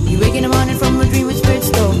 You wake in the morning from a dream with spirit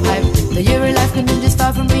stovepipe, that your life continues is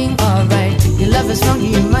far from being alright. Your love is wrong,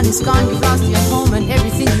 your money's gone, you've lost your home and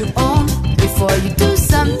everything you own. Before you do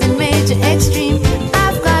something major extreme,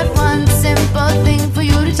 I've got one simple thing for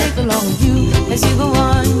you to take along with you as you go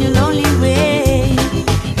on your lonely way.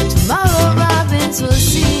 Tomorrow robins will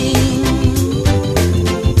sing.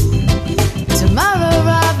 Tomorrow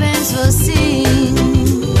robins will sing.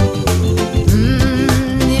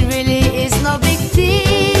 It really is no big deal,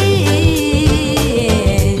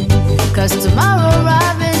 'cause tomorrow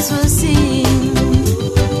robins will sing.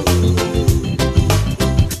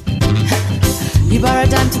 You borrow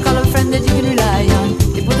time to call a friend that you can rely on.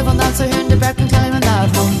 You put the phone down so you're in the back and tell him I'm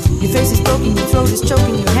not home. Your face is broken, your throat is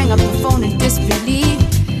choking, you hang up the phone in disbelief.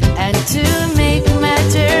 And to make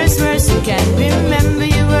matters worse, you can't remember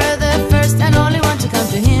you were the first and only one to come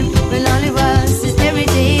to him when all it was is every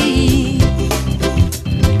day.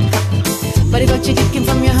 But if what you did came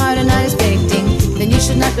from your heart and not expecting, then you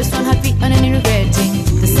should not waste one heartbeat on any regretting.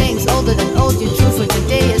 The saying's older than old, you're true for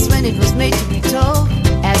today as when it was made to be told.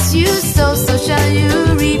 As you sow, so shall you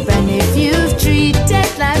reap. And if you've treated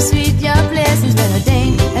life sweet, your blessings been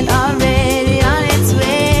ordained and already on its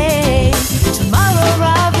way. Tomorrow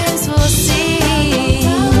robins will sing.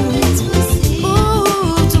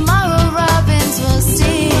 Ooh, tomorrow robins will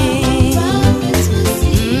sing.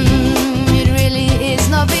 It really is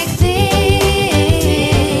no big thing,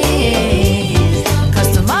 'cause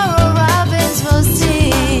tomorrow robins will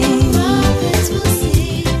sing.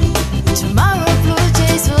 Tomorrow blue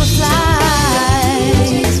jays will fly.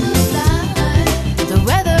 The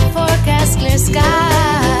weather forecast clear skies.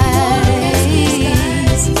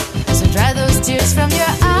 So dry those tears from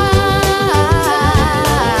your eyes,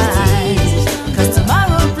 'cause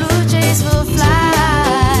tomorrow blue jays will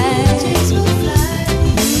fly.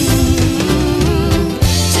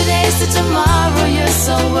 Today's the tomorrow you're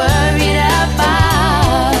so worried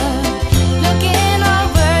about, looking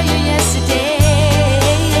over your yesterday.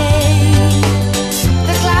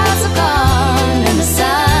 The clouds are gone and the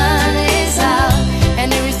sun is out, and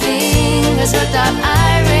everything has worked out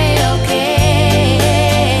okay.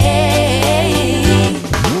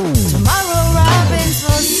 Tomorrow robins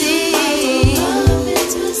will sing.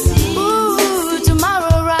 Ooh,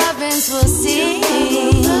 tomorrow robins will sing.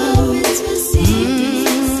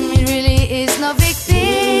 It really is no big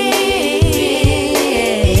thing,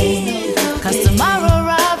 'cause tomorrow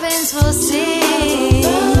robins will sing.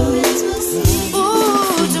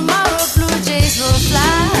 Ooh, tomorrow blue jays will fly.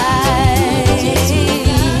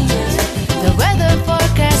 The weather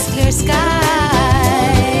forecast clear skies.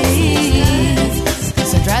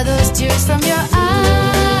 So dry those tears from your eyes.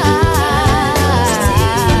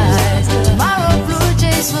 Tomorrow blue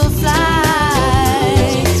jays will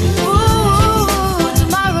fly. Ooh,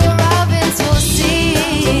 tomorrow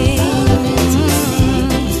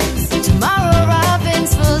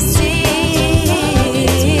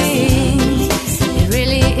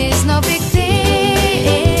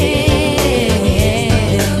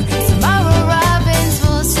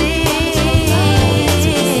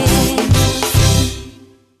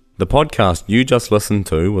The podcast you just listened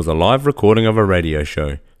to was a live recording of a radio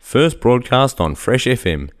show, first broadcast on Fresh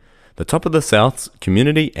FM, the top of the South's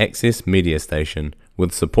community access media station,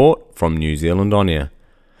 with support from New Zealand On Air.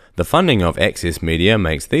 The funding of Access Media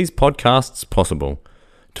makes these podcasts possible.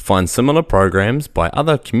 To find similar programs by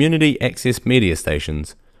other community access media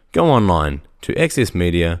stations, go online to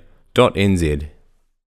accessmedia.nz.